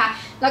เนี่ยนะคะ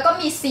แล้วก็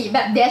มีสีแบ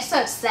บเดสเซอ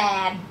ร์ทแซ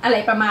นอะไร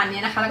ประมาณนี้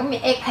นะคะแล้วก็มี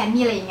เอ็กแพลน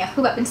มีอะไรอย่างเงี้ยคื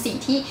อแบบเป็นสี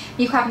ที่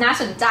มีความน่า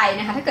สนใจ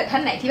นะคะถ้าเกิดท่า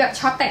นไหนที่แบบ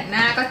ชอบแต่งห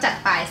น้าก็จัด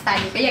ไปสไต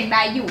ล์นี้ก็ยังไ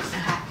ด้อยู่น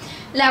ะคะ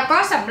แล้วก็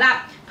สำหรับ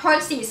โทน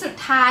สีสุด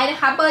ท้ายนะ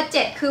คะเบอร์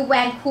7คือแว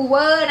นคูเว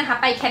อร์นะคะ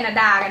ไปแคนา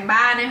ดากัน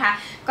บ้างนะคะ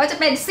ก็จะ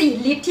เป็นสี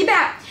ลิปที่แบ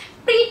บ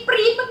ป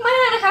รี๊ดมา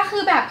กๆนะคะคื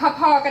อแบบ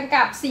พอๆกัน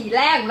กับสีแ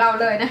รกของเรา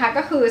เลยนะคะ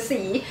ก็คือ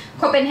สีโ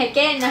คเปนเฮเก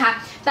นนะคะ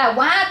แต่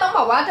ว่าต้องบ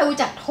อกว่าดู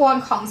จากโทน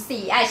ของสี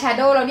อายแชโ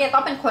ดว์แล้วเนี่ยต้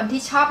องเป็นคน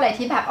ที่ชอบอะไร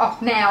ที่แบบออก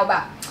แนวแบ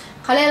บ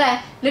เขาเรียกอะไร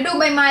ฤดู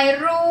ใบไม้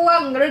ร่ว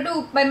งฤดู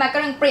ใบไม้ก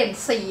ำลังเปลี่ยน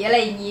สีอะไร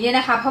อย่างนี้เนี่ย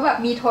นะคะเพราะแบบ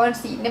มีโทน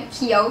สีน้ำเ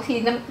ขียว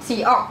สี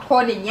ออกโท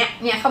นอย่างเงี้ย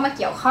เนี่ยเข้ามาเ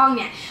กี่ยวข้องเ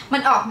นี่ยมั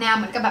นออกแนวเ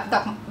หมือนกับแบบด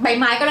อกใบ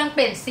ไม้กำลังเป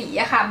ลี่ยนสี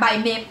อะค่ะใบ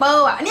เมเปิล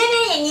อะเนี่ย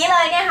อย่างนี้เล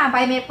ยเนี่ยค่ะใบ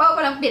เมเปิลก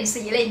ำลังเปลี่ยน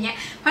สีอะไรอย่างเงี้ย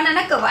เพราะนั้น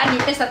ถ้าเกิดว่าอัน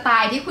นี้เป็นสไต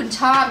ล์ที่คุณ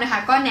ชอบนะคะ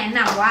ก็แนะน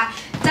ำว่า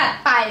จัด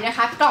ไปนะค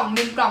ะกล่องห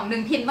นึ่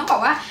งพิมพ์ต้องบอ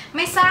กว่าไ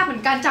ม่ทราบเหมื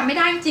อนกันจำไม่ไ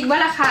ด้จริงว่า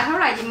ราคาเท่า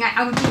ไหร่ยังไงเอ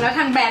าจริงแล้วท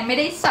างแบรนด์ไม่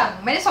ได้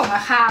ส่งร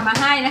าคามา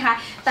ให้นะคะ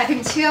แต่พิ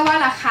มเชื่อว่า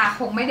ราคาค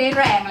งไม่ได้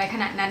แรงอะไรข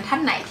นาดนั้นท่า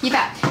นไหนที่แบ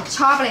บช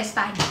อบอะไรสไต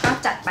ล์นี้ก็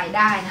จัดไปไ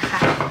ด้นะคะ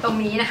ตรง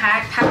นี้นะคะ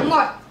ทั้งหม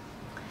ด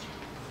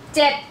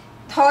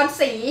7โทน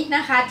สีน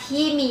ะคะ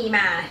ที่มีม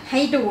าให้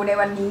ดูใน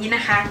วันนี้น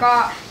ะคะก็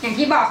อย่าง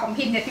ที่บอกของ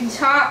พิมเนี่ยพิม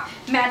ชอบ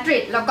มาดริ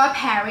ดแล้วก็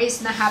ปารีส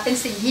นะคะเป็น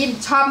สีที่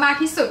ชอบมาก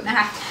ที่สุดนะค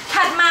ะ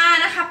ถัดมา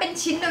นะคะเป็น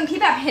ชิ้นหนึ่งที่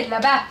แบบเห็นแล้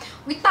วแบบ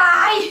วิตา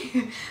ย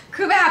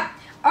คือแบบ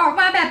ออก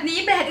มาแบบนี้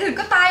แบรนด์อื่น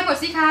ก็ตายหมด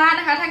สิคะ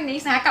นะคะทางนี้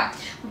นะกับ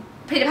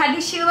ผลิตภัณฑ์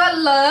ที่ชื่อว่า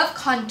Love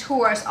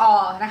Contours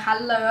All นะคะ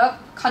Love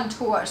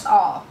Contours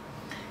All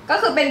ก็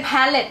คือเป็นพ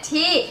าเลต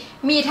ที่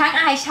มีทั้ง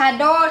อายแช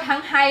โดว์ทั้ง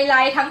ไฮไล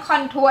ท์ทั้งคอ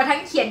นทัวร์ทั้ง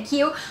เขียน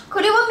คิ้วคื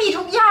อเรียกว่ามี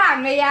ทุกอย่าง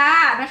เลยอะ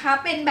นะคะ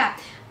เป็นแบบ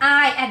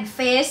Eye and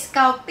Face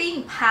Sculpting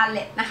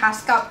Palette นะคะ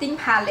Sculpting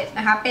Palette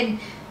นะคะเป็น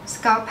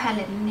Sculpt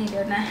Palette นี่เ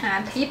ดี๋ยวนะคะ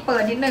ที่เปิ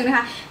ดนิดนึงนะค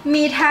ะ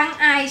มีทั้ง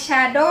อายแช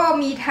โดว์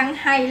มีทั้ง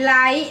ไฮไล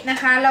ท์นะ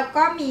คะแล้ว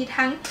ก็มี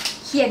ทั้ง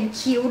เขียน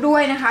คิ้วด้ว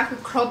ยนะคะคือ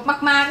ครบ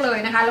มากๆเลย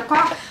นะคะแล้วก็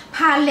พ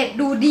าเลต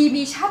ดูดี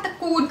มีชาติตระ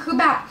กูลคือ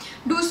แบบ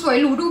ดูสวย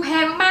หรูดูแพ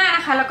งมากๆน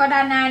ะคะแล้วก็ด้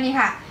านหน้านี่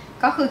ค่ะ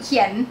ก็คือเขี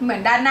ยนเหมือ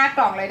นด้านหน้าก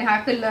ล่องเลยนะคะ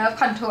คือ Love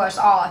Contours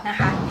All นะ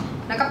คะ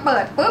แล้วก็เปิ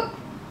ดปุ๊บ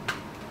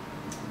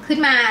ขึ้น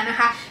มานะ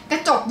คะกร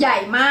ะจกใหญ่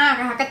มาก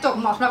นะคะกระจก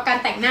เหมาะสำหรับการ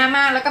แต่งหน้าม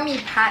ากแล้วก็มี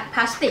พล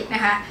าสติกน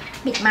ะคะ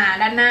ปิดมา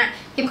ด้านหน้า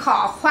พิมขอ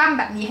คว่ำแ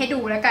บบนี้ให้ดู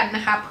แล้วกันน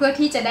ะคะเพื่อ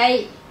ที่จะได้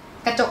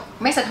กระจก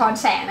ไม่สะท้อน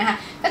แสงนะคะ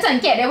ก็จะสัง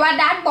เกตได้ว่า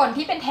ด้านบน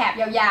ที่เป็นแถบ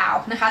ยาว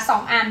ๆนะคะ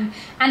2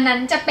อันนั้น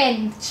จะเป็น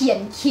เขียน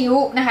คิ้ว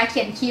นะคะเ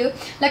ขียนคิ้ว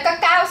แล้วก็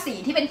9สี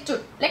ที่เป็นจุด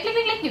เ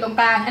ล็กๆๆอยู่ตรง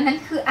กลางอันนั้น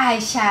คืออาย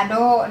แชโด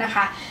ว์นะค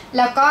ะแ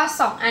ล้วก็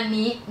2อัน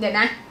นี้เดี๋ยว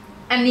นะ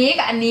อันนี้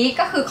กับอันนี้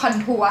ก็คือคอน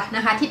ทัวร์น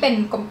ะคะที่เป็น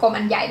กลมๆ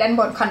อันใหญ่ด้าน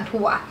บนคอน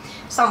ทัวร์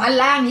2 อัน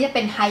ล่างนี้จะเ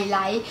ป็นไฮไล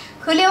ท์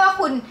คือเรียกว่า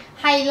คุณ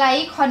ไฮไล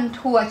ท์คอน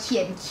ทัวร์เขี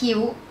ยนคิ้ว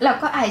แล้ว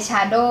ก็อายแช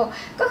โดว์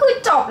ก็คือ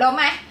จบแล้วไ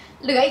หม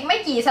เหลืออีกไม่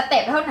กี่สเต็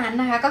ปเท่านั้น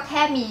นะคะก็แ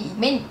ค่มี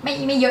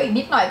ไม่เยอะอีก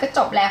นิดหน่อยก็จ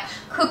บแล้ว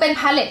คือเป็น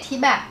พาเลตที่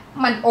แบบ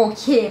มันโอ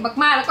เค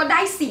มากๆแล้วก็ได้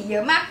สีเยอ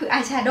ะมากคืออา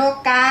ยแชโดว์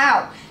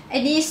9ไอ้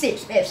นี่10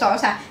 11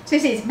 12 13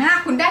 14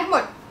 15คุณได้หม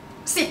ด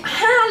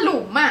15หลุ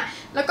มอะ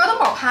แล้วก็ต้อง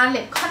บอกพาเล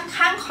ตค่อน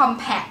ข้างคอม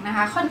แพคนะค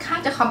ะค่อนข้าง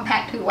จะคอมแพ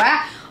คถือว่า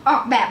ออ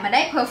กแบบมาไ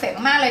ด้เพอร์เฟก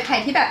ต์มากเลยใคร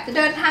ที่แบบจะเ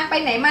ดินทางไป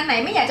ไหนมาไหน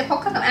ไม่อยากจะพก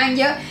เครื่องสำอาง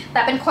เยอะแ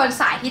ต่เป็นคน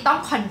สายที่ต้อง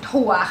คอน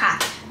ทัวร์ค่ะ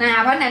นะค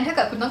ะเพราะนั้นถ้าเ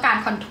กิดคุณต้องการ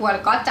คอนทัวร์แ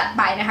ล้วก็จัดไ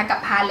ปนะคะกับ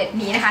พาเลต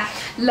นี้นะคะ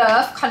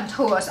Love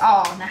Contours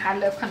All นะคะ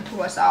Love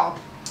Contours All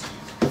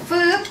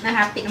ฟึบนะค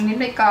ะปิดตรงนี้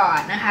ไปก่อน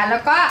นะคะแล้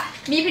วก็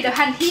มีผลิต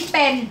ภัณฑ์ที่เ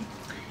ป็น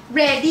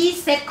Ready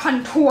Set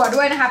Contour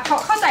ด้วยนะคะเพรา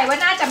ะเข้าใจว่า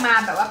น่าจะมา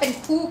แบบว่าเป็น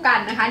คู่กัน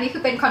นะคะนี่คื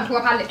อเป็นคอนทัว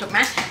ร์พาเลตถูกไหม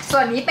ส่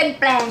วนนี้เป็น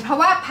แปรงเพราะ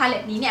ว่าพาเล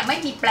ตนี้เนี่ยไม่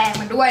มีแปรง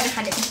มาด้วยนะค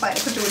ะเดี๋ยวคุณเปิดใ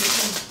ห้คุณดูนิด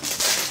นึง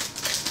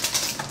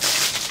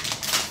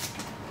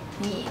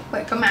นี่เปิ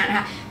ดเข้ามานะค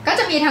ะก็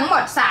จะมีทั้งหม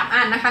ด3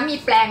อันนะคะมี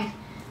แปร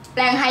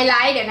งไฮไล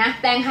ท์เดี๋ยวนะ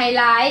แปรงไฮ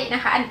ไลท์น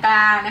ะคะอันกล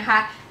างนะคะ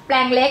แปร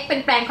งเล็กเป็น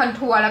แปรงคอน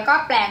ทัวร์แล้วก็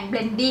แปรงเบล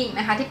นดิ้ง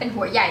นะคะที่เป็น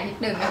หัวใหญ่นิด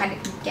นึงนะคะเดี๋ย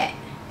วคุณแกะ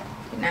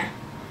นะ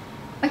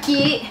เมื่อ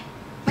กี้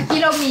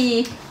เรามี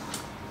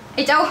ไ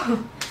อ้เจ้า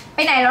ไป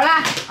ไหนแล้วล่ะ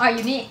อ๋ออ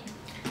ยู่นี่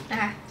นะ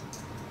คะ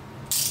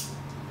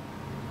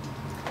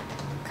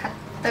คัต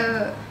เตอ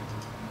ร์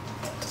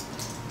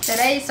จะ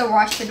ได้สว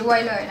อชไปด้วย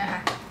เลยนะคะ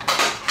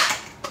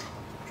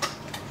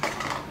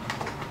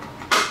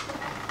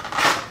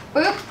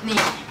ปึ๊บ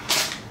นี่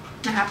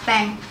นะคะแปร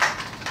ง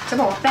จะ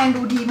บอกว่าแปรง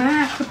ดูดีมา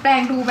กคือแปร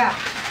งดูแบบ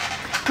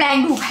แปรง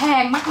ดูแพ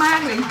งมาก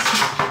ๆเลย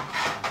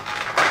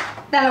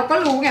แต่เราก็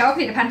รู้ไงว่าผ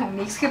ลิตภัณฑ์ของ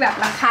NYX คือแบบ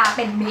ราคาเ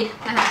ป็นมิตร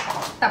นะคะ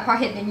แต่พอ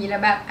เห็นอย่างนี้แล้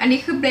วแบบอันนี้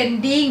คือ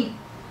blending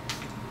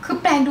คือ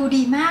แปรงดู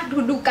ดีมาก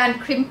ดูการ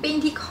คริมปิ้ง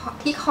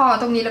ที่คอ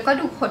ตรงนี้แล้วก็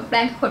ดูขนแปร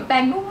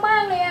งนุ่มมา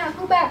กเลยอะ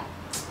คือแบบ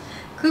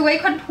คือไว้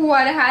คอนทัว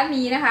ร์นะคะ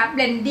นี้นะคะ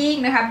blending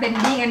นะคะ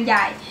blending อันให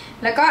ญ่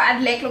แล้วก็อัน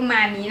เล็กลงมา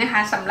นี้นะค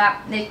ะสำหรับ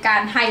ในกา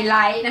รไฮไล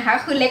ท์นะคะ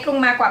คือเล็กลง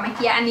มากว่าเมื่อ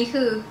กี้อันนี้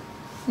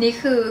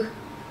คือ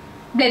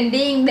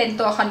blending เบลน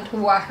ตัวคอน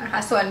ทัวร์นะคะ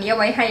ส่วนนี้เอา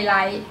ไว้ไฮไล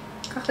ท์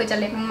ก็คือจะ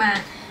เล็กลงมา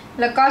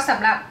แล้วก็ส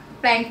ำหรับ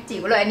แปรง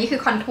จิ๋วเลยอันนี้คื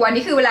อคอนทัวร์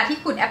นี่คือเวลาที่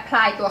คุณแอพพล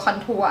ายตัวคอน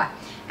ทัวร์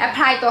แอพพ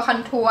ลายตัวคอน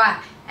ทัวร์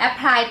แอพ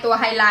พลายตัว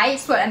ไฮไล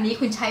ท์ส่วนอันนี้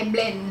คุณใช้เบ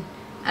ลน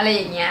อะไรอ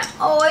ย่างเงี้ย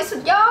โอ้ยสุ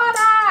ดยอด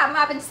อะม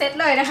าเป็นเซต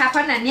เลยนะคะเพรา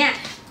ะนั้นเนี่ย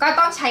ก็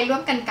ต้องใช้ร่ว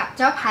มกันกับเ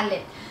จ้าพาเล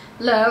ต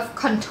Love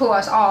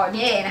Contours All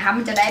นี่เองนะคะ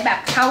มันจะได้แบบ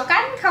เข้า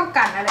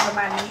กันอะไรประ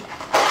มาณนี้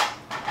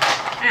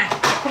อ่ะ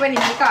เข้าไปใน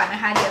นี้ก่อนน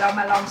ะคะเดี๋ยวเรา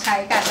มาลองใช้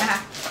กันนะคะ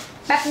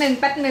แป๊บห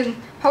นึ่ง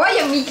เพราะว่า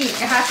ยังมีอีก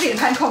นะคะผลิต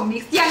ภัณฑ์ของ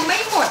NYX ยังไม่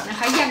หมดนะ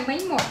คะ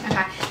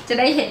จะ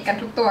ได้เห็นกัน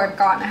ทุกตัว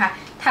ก่อนนะคะ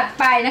ถัด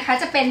ไปนะคะ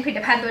จะเป็นผลิต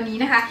ภัณฑ์ตัวนี้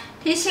นะคะ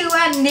ที่ชื่อ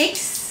ว่า NYX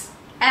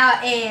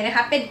LA นะค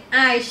ะเป็น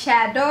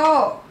Eyeshadow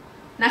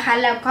นะคะ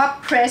แล้วก็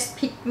Press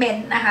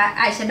Pigment นะคะ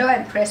Eyeshadow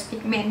and Press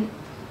Pigment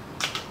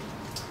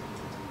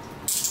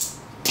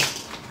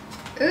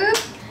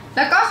แ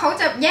ล้วก็เขา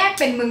จะแยก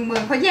เป็นเมือ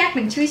งเขาแยกเ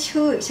ป็น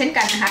ชื่อเช่น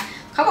กันนะคะ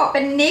เขาบอกเ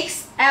ป็น NYX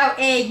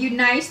LA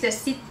unites the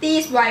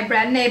city's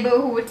vibrant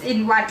neighborhoods in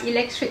one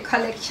electric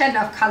collection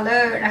of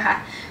color นะคะ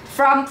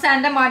from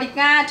Santa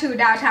Monica to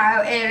downtown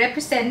LA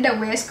represent the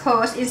West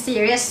Coast in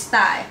serious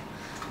style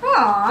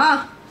อ๋อ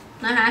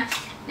นะคะ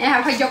เนี่ยค่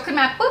ะพอยกขึ้น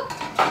มาปุ๊บ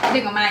ดึ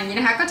งออกมาอย่างนี้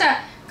นะคะก็จะ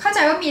เข้าใจ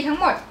ว่ามีทั้ง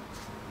หมด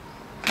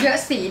เยอะ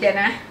สีเดี๋ยว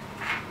นะ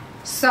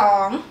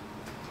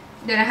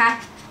2เดี๋ยวนะคะ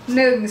1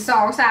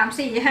 2 3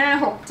 4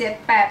 5 6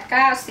 7 8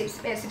 9 10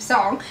 11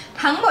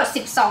 12ทั้งหมด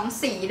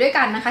12สีด้วย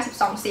กันนะคะ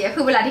12สีก็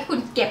คือเวลาที่คุณ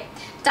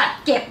จัด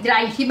เก็บอะไร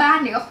ที่บ้าน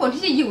เนี่ยก็ควร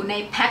ที่จะอยู่ใน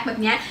แพ็คแบบ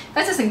นี้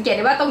ก็จะสังเกตไ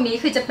ด้ว่าตรงนี้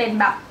คือจะเป็น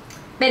แบบ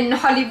เป็น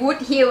ฮอลลีวูด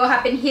ฮิลค่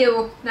ะเป็นฮิล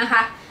นะค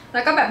ะแ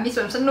ล้วก็แบบมีส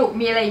วนสนุก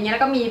มีอะไรอย่างเงี้ยแล้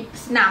วก็มี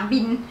สนามบิ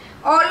น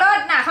โอ้เลิ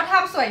ศนะเขาท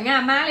ำสวยงา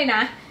มมากเลยน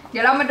ะเดี๋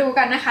ยวเรามาดู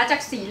กันนะคะจา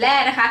กสีแร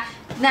กนะคะ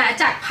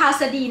จากพา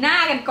ซาดีนา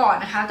กันก่อน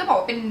นะคะจะบอก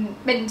ว่า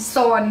เป็นโซ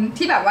น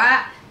ที่แบบว่า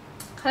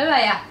เขาเรียกอะไ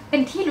รอ่ะเป็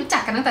นที่รู้จั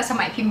กกันตั้งแต่ส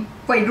มัยพิมพ์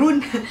วัยรุ่น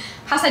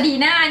พาซาดี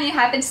นานี่นะค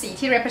ะเป็นสี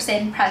ที่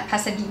represent พา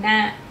ซาดีนา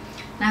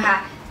นะคะ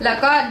แล้ว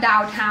ก็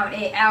downtown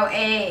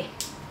LA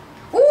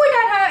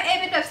downtown LA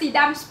เป็นแบบสีด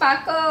ำ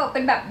sparkle เป็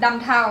นแบบด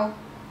ำเทา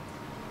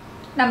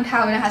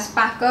นะคะ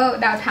sparkle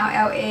downtown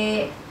LA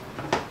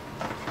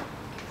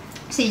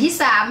สีที่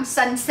3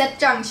 sunset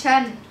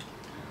junction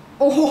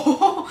โอ้โห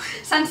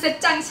sunset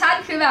junction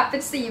คือแบบเป็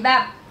นสีแบ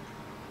บ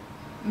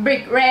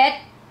brick red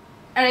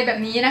อะไรแบ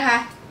บนี้นะคะ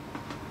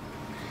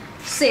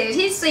สี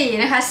ที่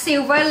4นะคะ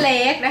silver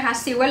lake นะคะ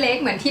silver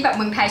lake เหมือนที่แบบ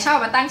เมืองไทยชอบ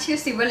มาตั้งชื่อ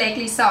silver lake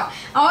resort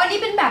อันนี้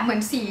เป็นแบบเหมือ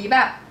นสีแบ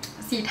บ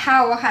สีเทา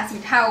อะค่ะสี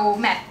เทา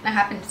แมตต์นะค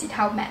ะเป็นสีเท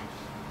าแมตต์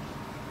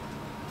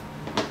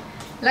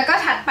แล้วก็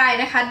ถัดไป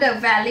นะคะ the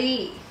valley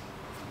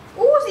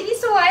สีที่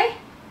สวย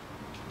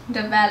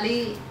the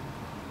valley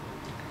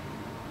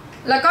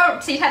แล้วก็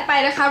สีถัดไป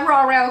นะคะ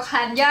Laurel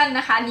Canyon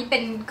นะคะอันนี้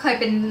เคย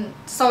เป็น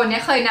โซนนี้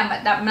เคยน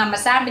ำมา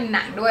สร้างเป็นห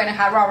นังด้วยนะค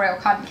ะ Laurel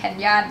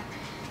Canyon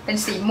เป็น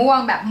สีม่วง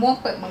แบบม่วง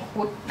เปลือกมัง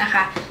คุดนะค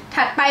ะ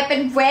ถัดไปเป็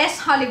น West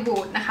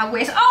Hollywood นะคะ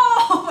West โอ้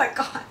my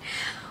god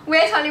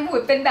West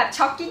Hollywood เป็นแบบ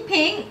Shocking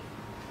Pink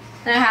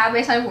นะคะ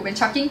West Hollywood เป็น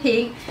Shocking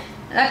Pink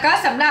แล้วก็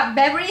สำหรับ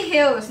Beverly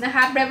Hills นะค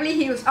ะ Beverly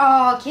Hills โอ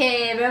เค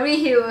Beverly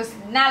Hills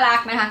น่ารัก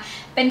นะคะ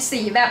เป็น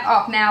สีแบบออ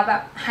กแนวแบ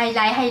บไฮไ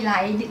ล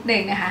ท์นิดนึ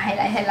งนะคะไฮไ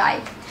ล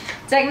ท์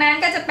จากนั้น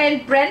ก็จะเป็น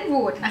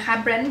Brentwood นะคะ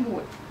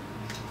Brentwood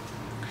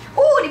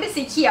นี่เป็น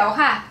สีเขียว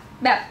ค่ะ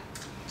แบบ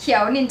เขีย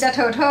ว Ninja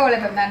Turtle อะไร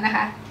แบบนั้นนะค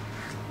ะ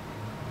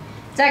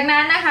จาก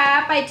นั้นนะคะ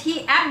ไปที่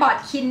Abbott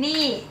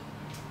Kinney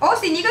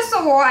สีนี้ก็ส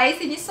วย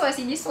สีนี้ส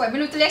วยไม่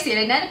รู้จะเรียกสีอะ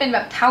ไรน่าจะเป็นแบ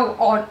บเทา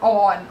อ่อ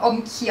นอม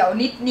เขียว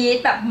นิด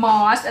แบบมอ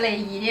สอะไรอ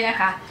ย่างนี้นี่นะ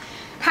คะ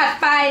ถัด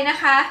ไปนะ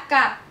คะ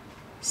กับ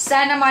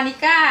Santa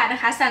Monica นะ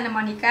คะ Santa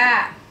Monica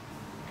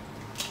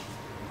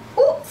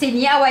สี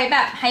นี้เอาไว้แบ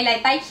บไฮไล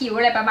ท์ใต้คิ้ว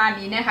อะไรประมาณ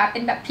นี้นะคะเป็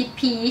นแบบ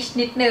พีช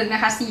นิดนึงน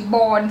ะคะสีโบ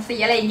นสี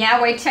อะไรเงี้ย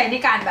ไว้ใช้ใน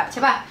การแบบใ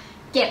ช่ป่ะ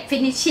เก็บฟิ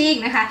นิชชิ่ง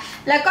นะคะ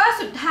แล้วก็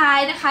สุดท้าย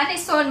นะคะใน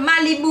โซนมา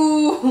ริบู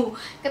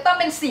ก็ต้อง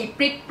เป็นสีป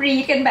รี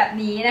ดกันแบบ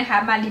นี้นะคะ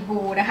มาริ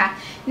บูนะคะ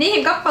นี่พิ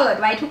มก็เปิด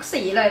ไว้ทุก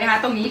สีเลยนะคะ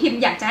ตรงนี้พิม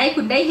อยากจะให้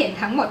คุณได้เห็น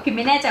ทั้งหมดพิมไ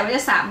ม่แน่ใจว่าจ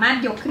ะสามารถ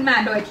ยกขึ้นมา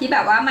โดยที่แบ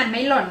บว่ามันไ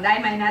ม่หล่นได้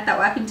ไหมนะแต่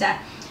ว่าพิมจะ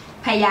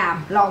พยายาม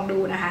ลองดู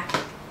นะคะ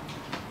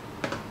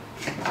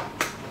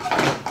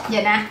เดี๋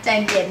ยวนะใจ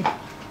เย็น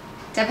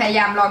จะพยาย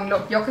ามลอง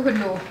ยกให้คุณ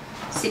ดู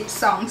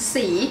12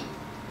สี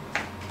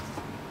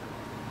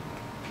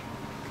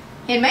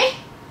เห็นไหม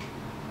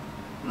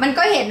มัน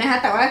ก็เห็นนะคะ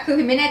แต่ว่าคือ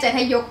พิมไม่แน่ใจถ้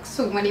ายก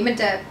สูงกว่านี้มัน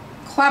จะ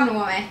คว่ำลง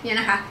มาไหมเนี่ย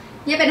นะคะ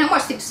นี่เป็นทั้งหม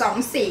ด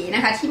12สีน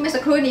ะคะที่เมื่อสั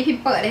กครู่นี้พิม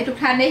เปิดให้ทุก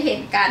ท่านได้เห็น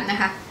กันนะ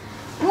คะ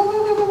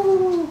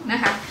นะ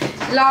คะ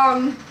ลอง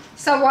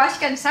สวอช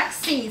กันสัก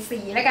4สี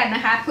แล้วกันน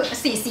ะคะเพื่อ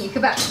4สีคื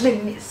อแบบ1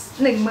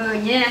มืออ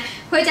ย่างเงี้ยนะ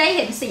เพื่อจะให้เ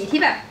ห็นสีที่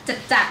แบบ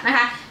จัดๆนะค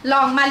ะล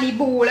องมาริ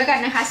บูแล้วกัน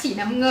นะคะสี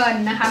น้ำเงิน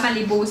นะคะมา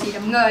ริบูสี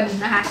น้ำเงิน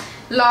นะคะ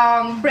ลอ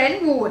งเบรน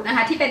ท์วูดนะค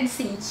ะที่เป็น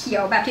สีเขีย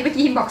วแบบที่เมื่อ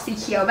กี้พิมบอกสี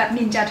เขียวแบบ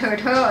Ninja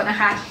Turtle นะ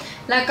คะ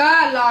แล้วก็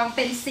ลองเ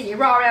ป็นสี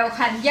รอเรล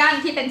คันยัน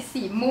ที่เป็น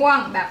สีม่วง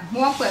แบบ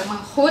ม่วงเปลือกมั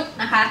งคุด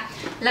นะคะ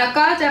แล้ว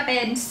ก็จะเป็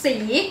นสี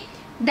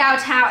ดาว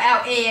น์ทาวน์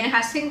LA นะค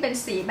ะซึ่งเป็น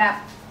สีแบบ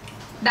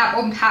ดำอ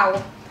มเทา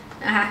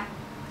นะคะ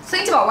ซึ่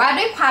งจะบอกว่า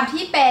ด้วยความ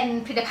ที่เป็น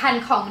ผลิตภัณ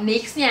ฑ์ของ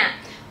NYX เนี่ย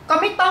ก็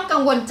ไม่ต้องกั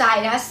งวลใจ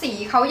นะคะสี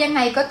เขายังไง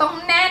ก็ต้อง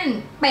แน่น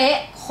เป๊ะ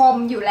คม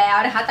อยู่แล้ว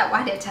นะคะแต่ว่า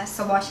เดี๋ยวจะส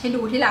วอชให้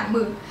ดูที่หลัง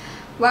มือ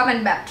ว่ามัน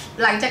แบบ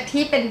หลังจาก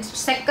ที่เป็น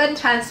second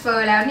transfer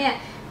แล้วเนี่ย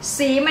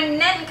สีมัน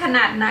แน่นขน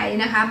าดไหน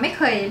นะคะไม่เ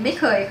คย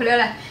เขาเรียกอ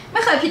ะไรไ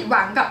ม่เคยผิดห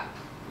วังกับ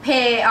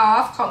pay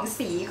off ของ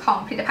สีของ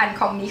ผลิตภัณฑ์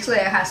ของ NYX เล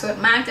ยค่ะส่วน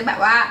มากจะแบบ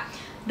ว่า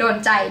โดน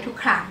ใจทุก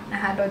ครั้งน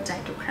ะคะโดนใจ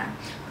ทุกครั้ง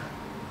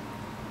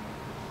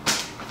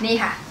นี่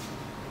ค่ะ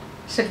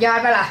สุดยอด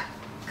ปะล่ะ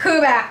คือ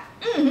แบบ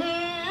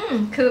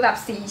คือแบบ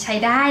สีใช้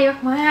ได้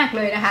มากๆเ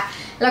ลยนะคะ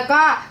แล้วก็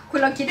คุณ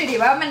ลองคิดดูดิ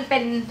ว่ามันเป็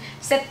น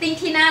เซตติ้ง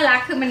ที่น่ารัก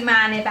คือมันมา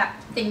ในแบบ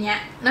อย่างเงี้ย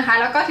นะคะ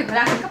แล้วก็ถึงเว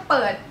ลาคุณก็เ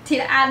ปิดที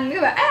ละอันคื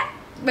อแบบ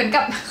เหมือน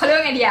กับเขาเรียก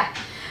ว่าไงดีอะ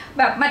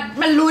แบบ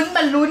มัน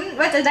ลุ้น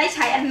ว่าจะได้ใ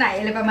ช้อันไหน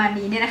อะไรประมาณ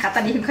นี้เนี่ยนะคะตอ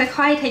นนี้คุณ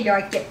ค่อยๆทยอ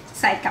ยเก็บ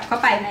ใส่กลับเข้า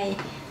ไปใน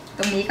ต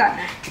รงนี้ก่อน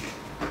นะ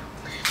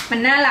มัน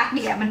น่ารัก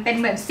ดีอะมันเป็น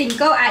เหมือนซิงเ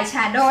กิลอายแช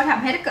โดว์ท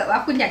ำให้ถ้าเกิดว่า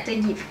คุณอยากจะ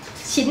หยิบ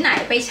ชิ้นไหน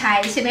ไปใช้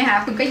ใช่ไหมคะ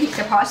คุณก็หยิบเ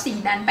ฉพาะสี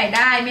นั้นไปไ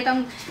ด้ไม่ต้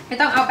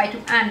องเอาไปทุ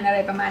กอันอะไร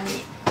ประมาณนี้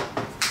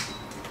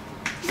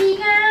ดี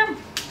งาม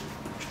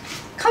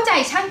เข้าใจ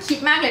ช่างคิด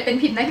มากเลยเป็น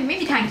พิมพ์นะพิมไม่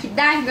มีทางคิด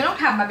ได้พิมก็ต้อง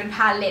ทำมาเป็นพ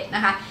าเลตน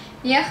ะคะ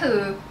นี่ก็คือ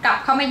กลับ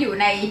เข้ามาอยู่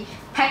ใน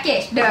แพ็กเก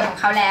จเดิมของ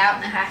เขาแล้ว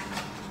นะคะ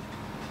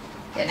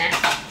เดี๋ยวนะ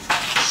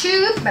ชื่อ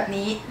แบบ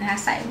นี้นะคะ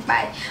ใส่ลงไป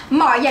เห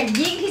มาะอย่าง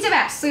ยิ่งที่จะแบ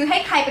บซื้อให้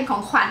ใครเป็นขอ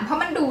งขวัญเพราะ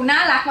มันดูน่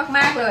ารักม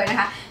ากๆเลยนะ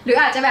คะหรือ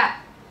อาจจะแบบ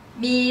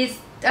มี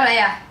อะไร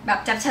อะแบบ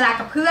จับฉลาก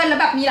กับเพื่อนแล้ว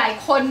แบบมีหลาย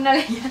คนอะไร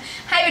อย่างเงี้ย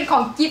ให้เป็นขอ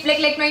งกิฟต์เ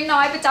ล็กๆน้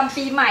อยๆประจำ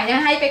ปีใหม่น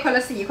ะให้ไปคนล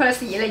ะสี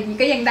อะไรอย่างนี้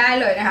ก็ยังได้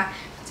เลยนะคะ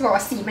จะบอก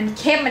ว่าสีมัน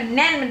เข้มมันแ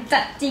น่นมันจั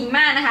ดจริงม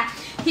ากนะคะ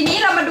ทีนี้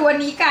เรามาดูอัน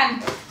นี้กัน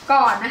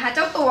ก่อนนะคะเ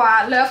จ้าตัว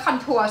Love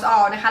Contours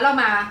All นะคะเรา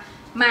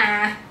มา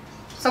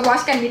สวอ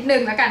ชกันนิดนึ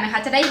งแล้วกันนะคะ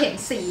จะได้เห็น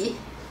สี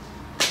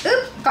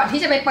ก่อนที่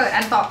จะไปเปิด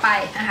อันต่อไป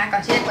นะคะก่อ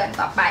นที่จะเปิดอัน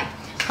ต่อไป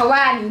เพราะว่า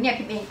อันนี้เนี่ย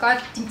พิมเองก็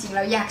จริงๆแ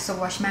ล้วอยากส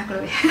วอชมากเล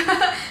ย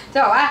จะ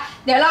บอกว่า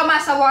เดี๋ยวเรามา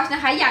สวอชน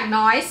ะคะอย่าง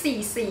น้อย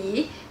4สี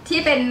ที่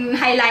เป็น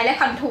ไฮไลท์และ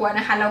คอนทัวร์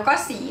นะคะแล้วก็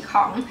สีข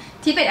อง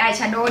ที่เป็นอายแ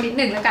ชโดว์นิด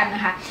หนึ่งแล้วกันน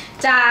ะคะ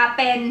จะเ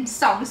ป็น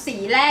2สี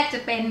แรกจะ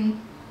เป็น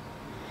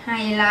ไฮ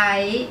ไล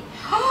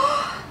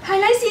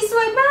ท์สีส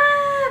วยมา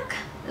ก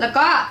แล้ว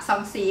ก็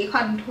2สีค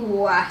อนทั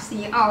วร์สี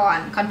อ่อน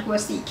คอนทัวร์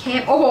สีเข้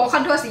มโอ้โหคอ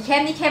นทัวร์สีเข้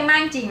มนี่เข้มมาก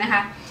จริงนะค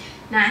ะ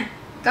นะ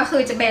ก็คื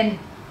อจะเป็น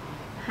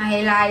ไฮ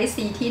ไลท์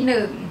สีที่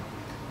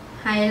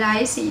1ไฮไล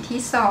ท์สี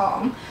ที่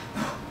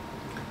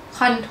2ค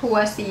อนทัว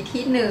ร์สี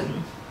ที่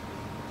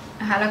1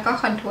นะคะแล้วก็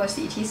คอนทัวร์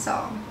สีที่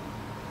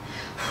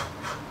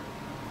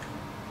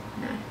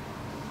2นะ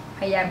พ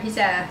ยายามที่จ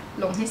ะ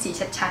ลงให้สี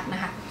ชัดๆนะ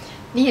คะ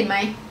นี่เห็นไหม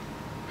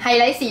ไฮ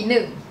ไลท์สี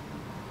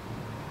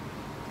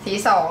1สี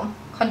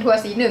2คอนทัวร์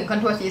สี1คอน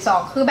ทัวร์สี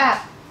2คือแบบ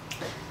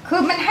คื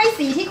อมันให้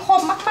สีที่ค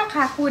มมากๆ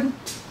ค่ะคุณ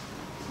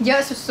เยอะ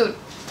สุด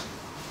ๆ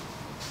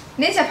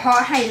นี่เฉพาะ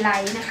ไฮไล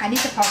ท์นะคะนี่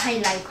เฉพาะไฮ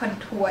ไลท์คอน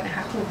ทัวร์นะค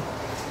ะคุณ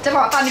จะบ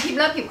อกตอนนี้พิม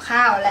เริ่มหิวข้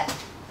าวแหละ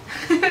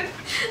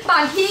ตอ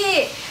นที่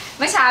เ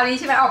มื่อเช้านี้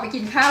ใช่ไหมออกไปกิ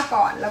นข้าว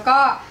ก่อนแล้วก็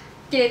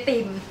กินไอติ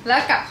มแล้ว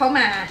กลับเข้า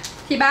มา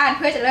ที่บ้านเ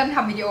พื่อจะเริ่มท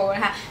ำวิดีโอน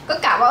ะคะก็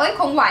กะว่า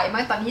คงไหว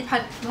มั้งตอนนี้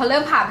พอเริ่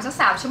มผ่านไปสัก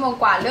3 ชั่วโมง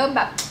กว่าเริ่มแ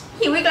บบ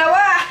หิวอีกแล้ว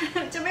ว่า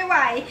จะไม่ไหว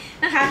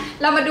นะคะ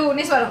เรามาดูใ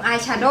นส่วนของอาย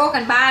แชโดว์กั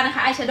นบ้างนะค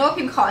ะอายแชโดว์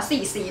พิมขอ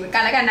4 สีเหมือนกั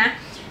นแล้วกันนะ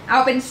เอา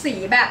เป็นสี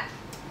แบบ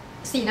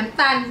สีน้ำ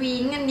ตาล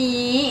วิ้งอัน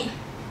นี้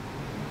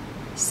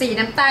สี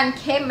น้ำตาล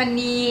เข้มอัน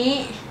นี้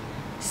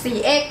สี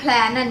เอ็กแพล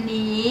นอัน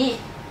นี้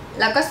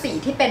แล้วก็สี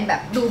ที่เป็นแบ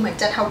บดูเหมือน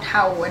จะเท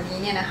าๆอันนี้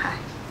เนี่ยนะคะ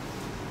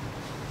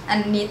อัน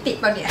นี้ติด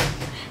ป่ะเนี่ย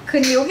คื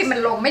อนิ้วพิมมั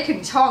นลงไม่ถึง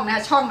ช่องน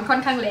ะช่องมันค่อ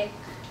นข้างเล็ก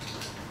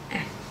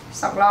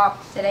2 รอบ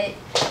จะได้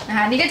นะค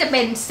ะนี่ก็จะเ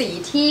ป็นสี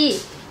ที่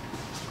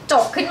จ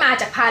บขึ้นมา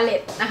จากพาเล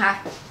ตนะคะ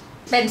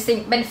เ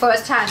ป็น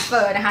first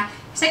transfer นะคะ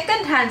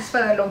second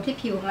transfer ลงที่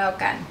ผิวของเรา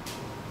กัน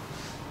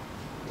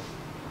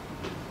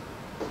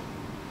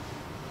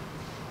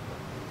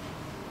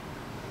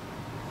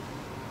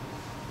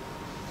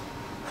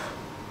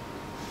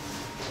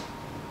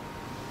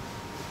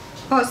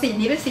สี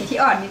นี้เป็นสีที่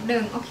อ่อนนิดนึ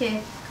งโอเค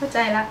เข้าใจ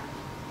ละ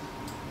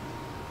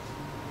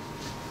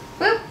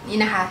ปึ๊บนี่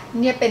นะคะ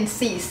เนี่ยเป็น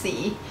สี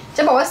จ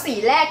ะบอกว่าสี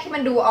แรกที่มั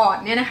นดูอ่อน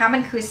เนี่ยนะคะมั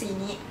นคือสี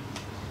นี้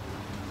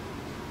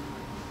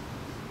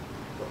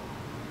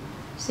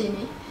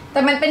แ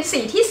ต่มันเป็นสี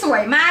ที่สว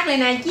ยมากเลย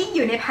นะยิ่งอ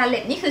ยู่ในพาเล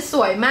ตนี่คือส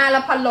วยมากแล้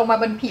วพอลงมา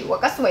บนผิว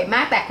ก็สวยม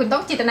ากแต่คุณต้อ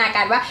งจินตนาก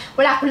ารว่าเ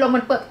วลาคุณลงบ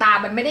นเปลือกตา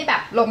มันไม่ได้แบ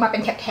บลงมาเป็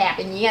นแถบๆ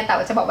อย่างนี้แต่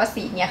ว่าจะบอกว่า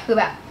สีเนี้ยคือ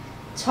แบบ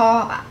ชอ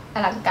บอะอ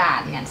ลังการ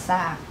งานส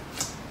ร้าง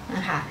น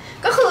ะคะ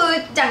ก็คือ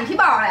อย่างที่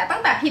บอกแหละตั้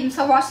งแต่พิมพ์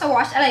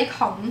swatch อะไรข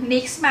อง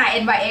NYX มา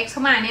NYX เข้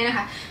ามาเนี่ยนะค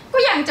ะก็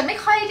ยังจะไม่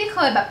ค่อยได้เค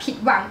ยแบบผิด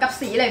หวังกับ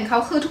สีอะไรของเขา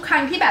คือทุกครั้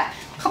งที่แบบ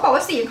เขาบอกว่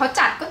าสีเขา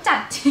จัดก็จัด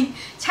จริง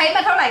ใช้ม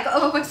าเท่าไหร่ก็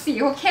มันสี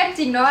เขาเข้ม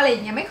จริงเนาะอะไรอย่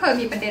างเงี้ยไม่เคย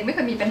มีประเด็นไม่เค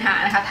ยมีปัญหา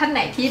นะคะท่านไห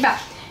นที่แบบ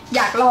อ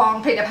ยากลอง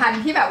ผลิตภัณ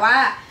ฑ์ที่แบบว่า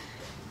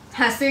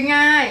หาซื้อ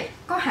ง่าย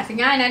ก็หาซื้อ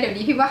ง่ายนะเดี๋ยว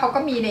นี้พิมว่าเขาก็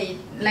มีใ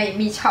น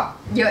มีช็อป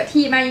เยอะ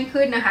ที่มากยิ่ง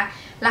ขึ้นนะคะ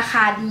ราค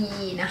าดี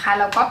นะคะ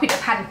แล้วก็ผลิต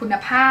ภัณฑ์คุณ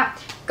ภาพ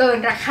เกิน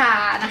ราคา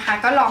นะคะ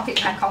ก็ลองผลิต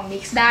ภัณฑ์ของ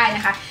NYX ได้น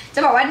ะคะจะ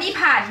บอกว่านี่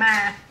ผ่านมา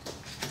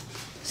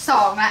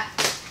2ละ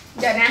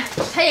เดี๋ยวนะ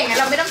ถ้าอย่างนั้น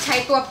เราไม่ต้องใช้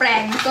ตัวแปร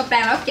งแล้ว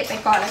เก็บไป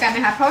ก่อนแล้วกันน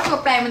ะคะเพราะตัว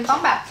แปรงมันต้อ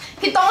งแบบ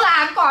พี่ต้องล้า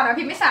งก่อนนะ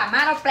พี่ไม่สามา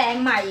รถเอาแปรง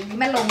ใหม่อย่างนี้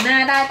มาลงหน้า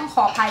ได้ต้องข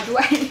ออภัยด้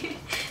วย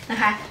นะ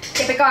คะเ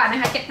ก็บไปก่อนน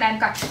ะคะเก็บแปรง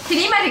ก่อนที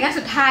นี้มาถึงอัน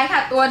สุดท้ายค่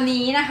ะตัว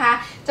นี้นะคะ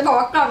จะบอก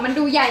ว่ากล่องมัน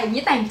ดูใหญ่อย่าง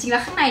นี้แต่จริงๆแล้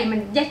วข้างในมัน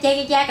แ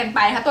ยกกันไป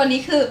นะคะตัวนี้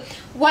คือ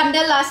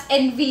Wanderlust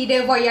Envy the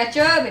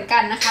Voyager เหมือนกั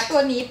นนะคะตัว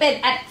นี้เป็น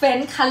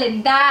Advent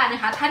Calendar น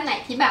ะคะท่านไหน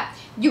ที่แบบ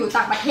อยู่ต่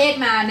างประเทศ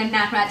มาน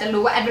านๆอาจจะ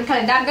รู้ว่า Advent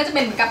Calendar ก็จะเ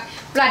ป็นเหมือนกับ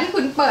เวลาที่คุ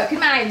ณเปิดขึ้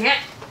นมาอย่างเงี้ย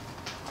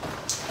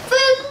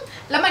ฟึ้ง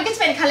แล้วมันก็จะ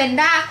เป็นคาล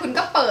endar คุณ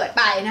ก็เปิด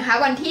ไปนะคะ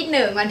วันที่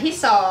1วันที่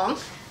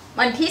2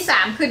วันที่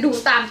3คือดู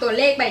ตามตัว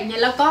เลขไปอย่างเงี้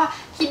ยแล้วก็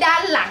ที่ด้า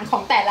นหลังขอ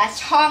งแต่ละ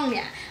ช่องเ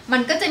นี่ยมั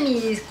นก็จะมี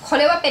เขาเ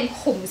รียกว่าเป็น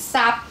ขุมท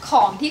รัพย์ข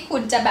องที่คุ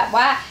ณจะแบบ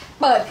ว่า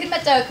เปิดขึ้นมา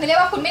เจอคือเรียก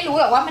ว่าคุณไม่รู้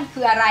หรอกว่ามัน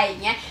คืออะไรอย่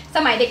างเงี้ยส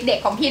มัยเด็ก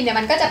ๆของพิมเนี่ย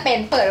มันก็จะเป็น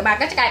เปิดออกมา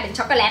ก็จะกลายเป็น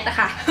ช็อกโกแลตอะ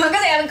ค่ะมันก็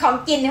จะกลายเป็นของ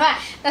กินใช่ไหม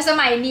แต่ส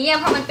มัยนี้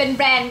พอมันเป็นแ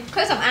บรนด์เค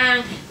รื่องสำอาง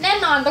แน่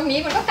นอนตรงนี้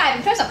มันก็กลายเป็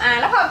นเครื่องสำอาง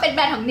แล้วพอมันเป็นแบ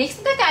รนด์ของ NYX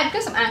ก็กลายเป็นเค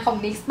รื่องสำอางของ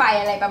NYX ไป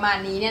อะไรประมาณ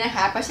นี้เนี่ยนะค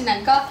ะเพราะฉะนั้น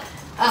ก็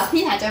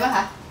พี่หายใจป่ะค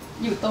ะ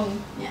อยู่ตรง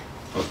เนี่ย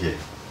โอเค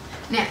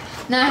เนี่ย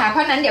นะคะเพรา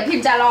ะนั้นเดี๋ยวพิ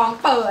มจะลอง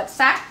เปิด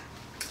สัก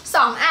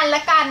2 อันล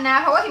ะกันนะ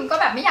เพราะว่าพิมก็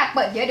แบบไม่อยากเ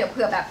ปิดเยอะเดี๋ยวเ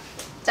ผื่อแบบ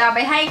จะไป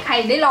ให้ใคร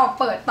ได้ลอง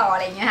เปิดต่ออะ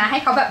ไรอย่างเงี้ยค่ะให้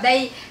เขาแบบได้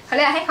เขาเ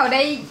รียกให้เขาไ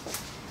ด้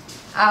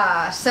เ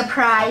ซอร์ไพ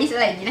รส์อะ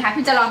ไรอย่างงี้นะคะ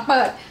พิมจะลองเ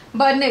ปิดเ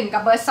บอร์1กั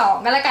บเบอร์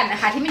2ก็แล้วกันน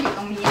ะคะที่มันอยู่ต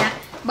รงนี้นะ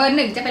เบอร์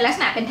1จะเป็นลักษ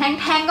ณะเป็นแ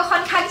ท่งๆก็ค่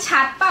อนข้าง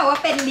ชัดเปล่าว่า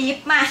เป็นลิป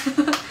มา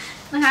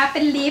นะคะเป็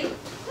นลิป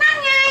นั่น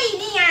ไง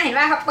นี่ไงเห็น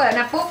ป่ะเขาเปิด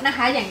นะปุ๊บนะค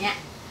ะอย่างเงี้ย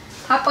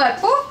พอเปิด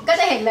ปุ๊บก็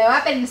จะเห็นเลยว่า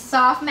เป็น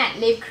soft matte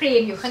lip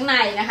cream อยู่ข้างใน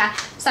นะคะ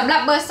สำหรั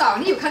บเบอร์2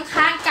ที่อยู่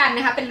ข้างๆกันน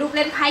ะคะเป็นรูปเ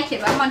ล่นไพ่เขีย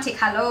นว่า Monte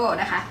Carlo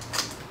นะคะ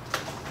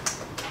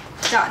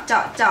เจ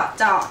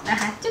าะนะ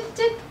คะ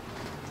จึ๊ด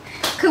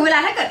คือเวลา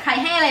ถ้าเกิดใคร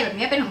ให้อะไรแบบ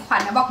นี้เป็นของขวั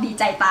ญนะบอกดี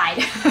ใจตาย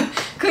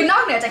คือนอ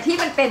กเหนือจากที่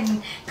มันเป็น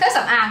เครื่องส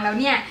ำอางแล้ว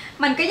เนี่ย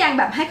มันก็ยัง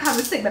แบบให้ความ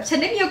รู้สึกแบบฉัน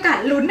ได้มีโอกาส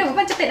ลุ้นนะว่า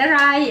มันจะเป็นอะไร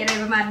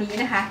ประมาณนี้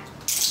นะคะ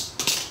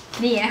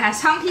นี่นะคะ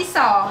ช่องที่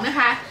2นะค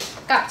ะ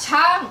กับ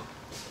ช่อง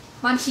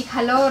Monte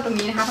Carlo ตรง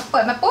นี้นะคะพอเ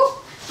ปิดมาปุ๊บ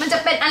มันจะ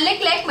เป็นอันเ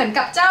ล็กๆเหมือน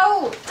กับเจ้า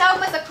เ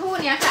มื่อสักครู่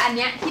นี้ค่ะอันเ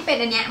นี้ยที่เป็น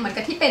อันเนี้ยเหมือน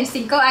กับที่เป็น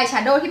single eye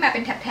shadow ที่มาเป็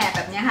นแถบๆแ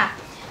บบนี้ค่ะ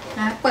น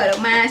ะเปิดออ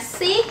กมา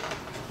ซิ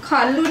ขอ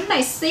ลุ้นหน่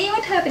อยซิว่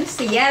าเธอเป็น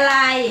สีอะไร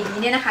อย่าง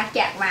นี้เนี่ยนะคะแก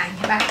ะวางใ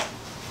ช่ปะ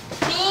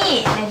นี่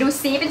ไหนดู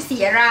ซิเป็นสี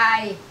อะไร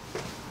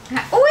ค่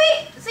ะอุ้ย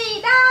สี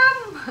ด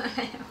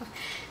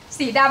ำ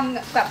สีด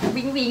ำแบบ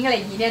วิ้งอะไรอ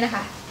ย่างนี้เนี่ยนะค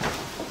ะ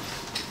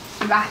เ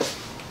ห็นปะ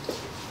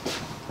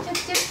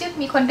จึ๊บ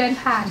มีคนเดิน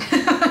ผ่าน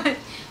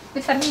เป็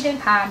นซันนี่เดิน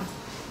ผ่าน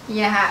นี่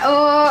นะคะ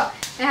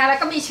นะคะแล้ว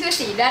ก็มีชื่อ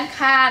สีด้าน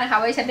ข้างนะคะ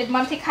ว่าฉันเป็น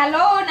Monte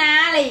Carlo นะ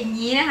อะไรอย่าง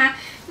นี้นะคะ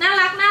น่า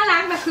รั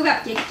กแบบคือแบบ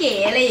เก๋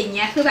ๆอะไรอย่างเ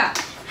งี้ยคือแบบ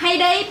ให้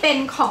ได้เป็น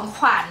ของข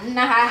วัญ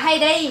นะคะให้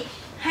ไ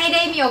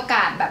ด้มีโอก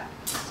าสแบบ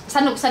ส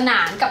นุกสนา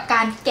นกับก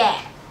ารแกะ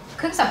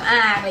เครื่องสำอ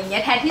างอะไรเงี้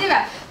ยแทนที่จะแบ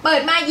บเปิ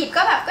ดมาหยิบ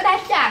ก็แบบก็ได้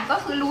ทุกอย่างก็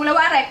คือรู้แล้ว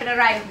ว่าอะไรเป็นอะ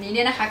ไรแบบนี้เ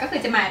นี่ยนะคะก็คื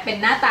อจะมาเป็น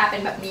หน้าตาเป็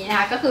นแบบนี้นะค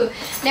ะก็คือ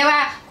เรียกว่า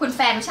คุณแฟ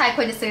นผู้ชายค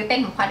วรจะซื้อเป็น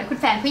ของขวัญให้คุณ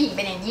แฟนผู้หญิงเ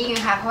ป็นอย่างยิ่งน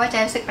ะคะเพราะว่าจะ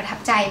รู้สึกประทับ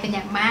ใจเป็นอ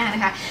ย่างมากน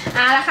ะคะ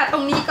ละค่ะตร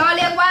งนี้ก็เ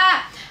รียกว่า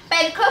เป็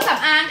นเครื่องส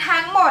ำอาง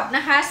ทั้งหมดน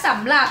ะคะส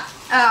ำหรับ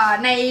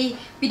ใน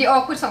วิดีโอ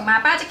คุณส่งมา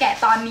ป้าจะแกะ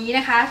ตอนนี้น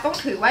ะคะต้อง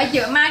ถือว่าเย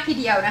อะมากที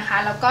เดียวนะคะ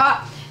แล้วก็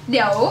เ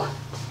ดี๋ยว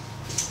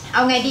เอ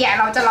าไงดี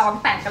เราจะลอง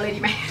แต่งกันเลยดี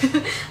ไหม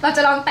เราจ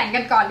ะลองแต่งกั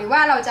นก่อนหรือว่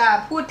าเราจะ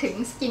พูดถึง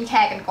สกินแค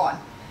ร์กันก่อน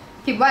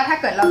คิดว่าถ้า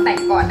เกิดเราแต่ง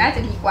ก่อนน่าจ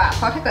ะดีกว่าเ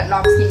พราะถ้าเกิดล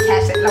องสกินแค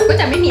ร์เสร็จเราก็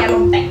จะไม่มีอาร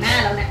มณ์แต่งหน้า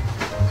แล้วเนี่ย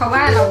เพราะว่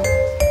าเรา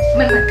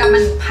มันเหมือนกับมั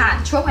นผ่าน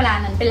ช่วงเวลา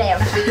นั้นไปแล้ว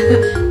นะคะ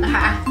นะค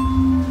ะ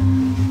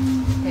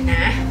เดี๋ยวน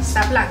ะ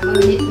ซับหลังมื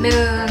อนิดนึ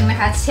งนะ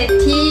คะเช็ด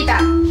ที่แบ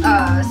บ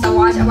สว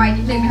อชเอาไว้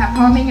นิดนึงนะคะเพร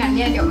าะไม่งั้นเ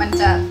นี่ยเดี๋ยวมัน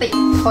จะติด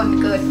ทน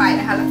เกินไป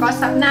นะคะแล้วก็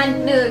ซับหน้านิ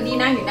ดนึงนี่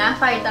นั่งอยู่หน้า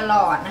ไฟตล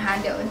อดนะคะ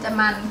เดี๋ยวมันจะ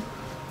มัน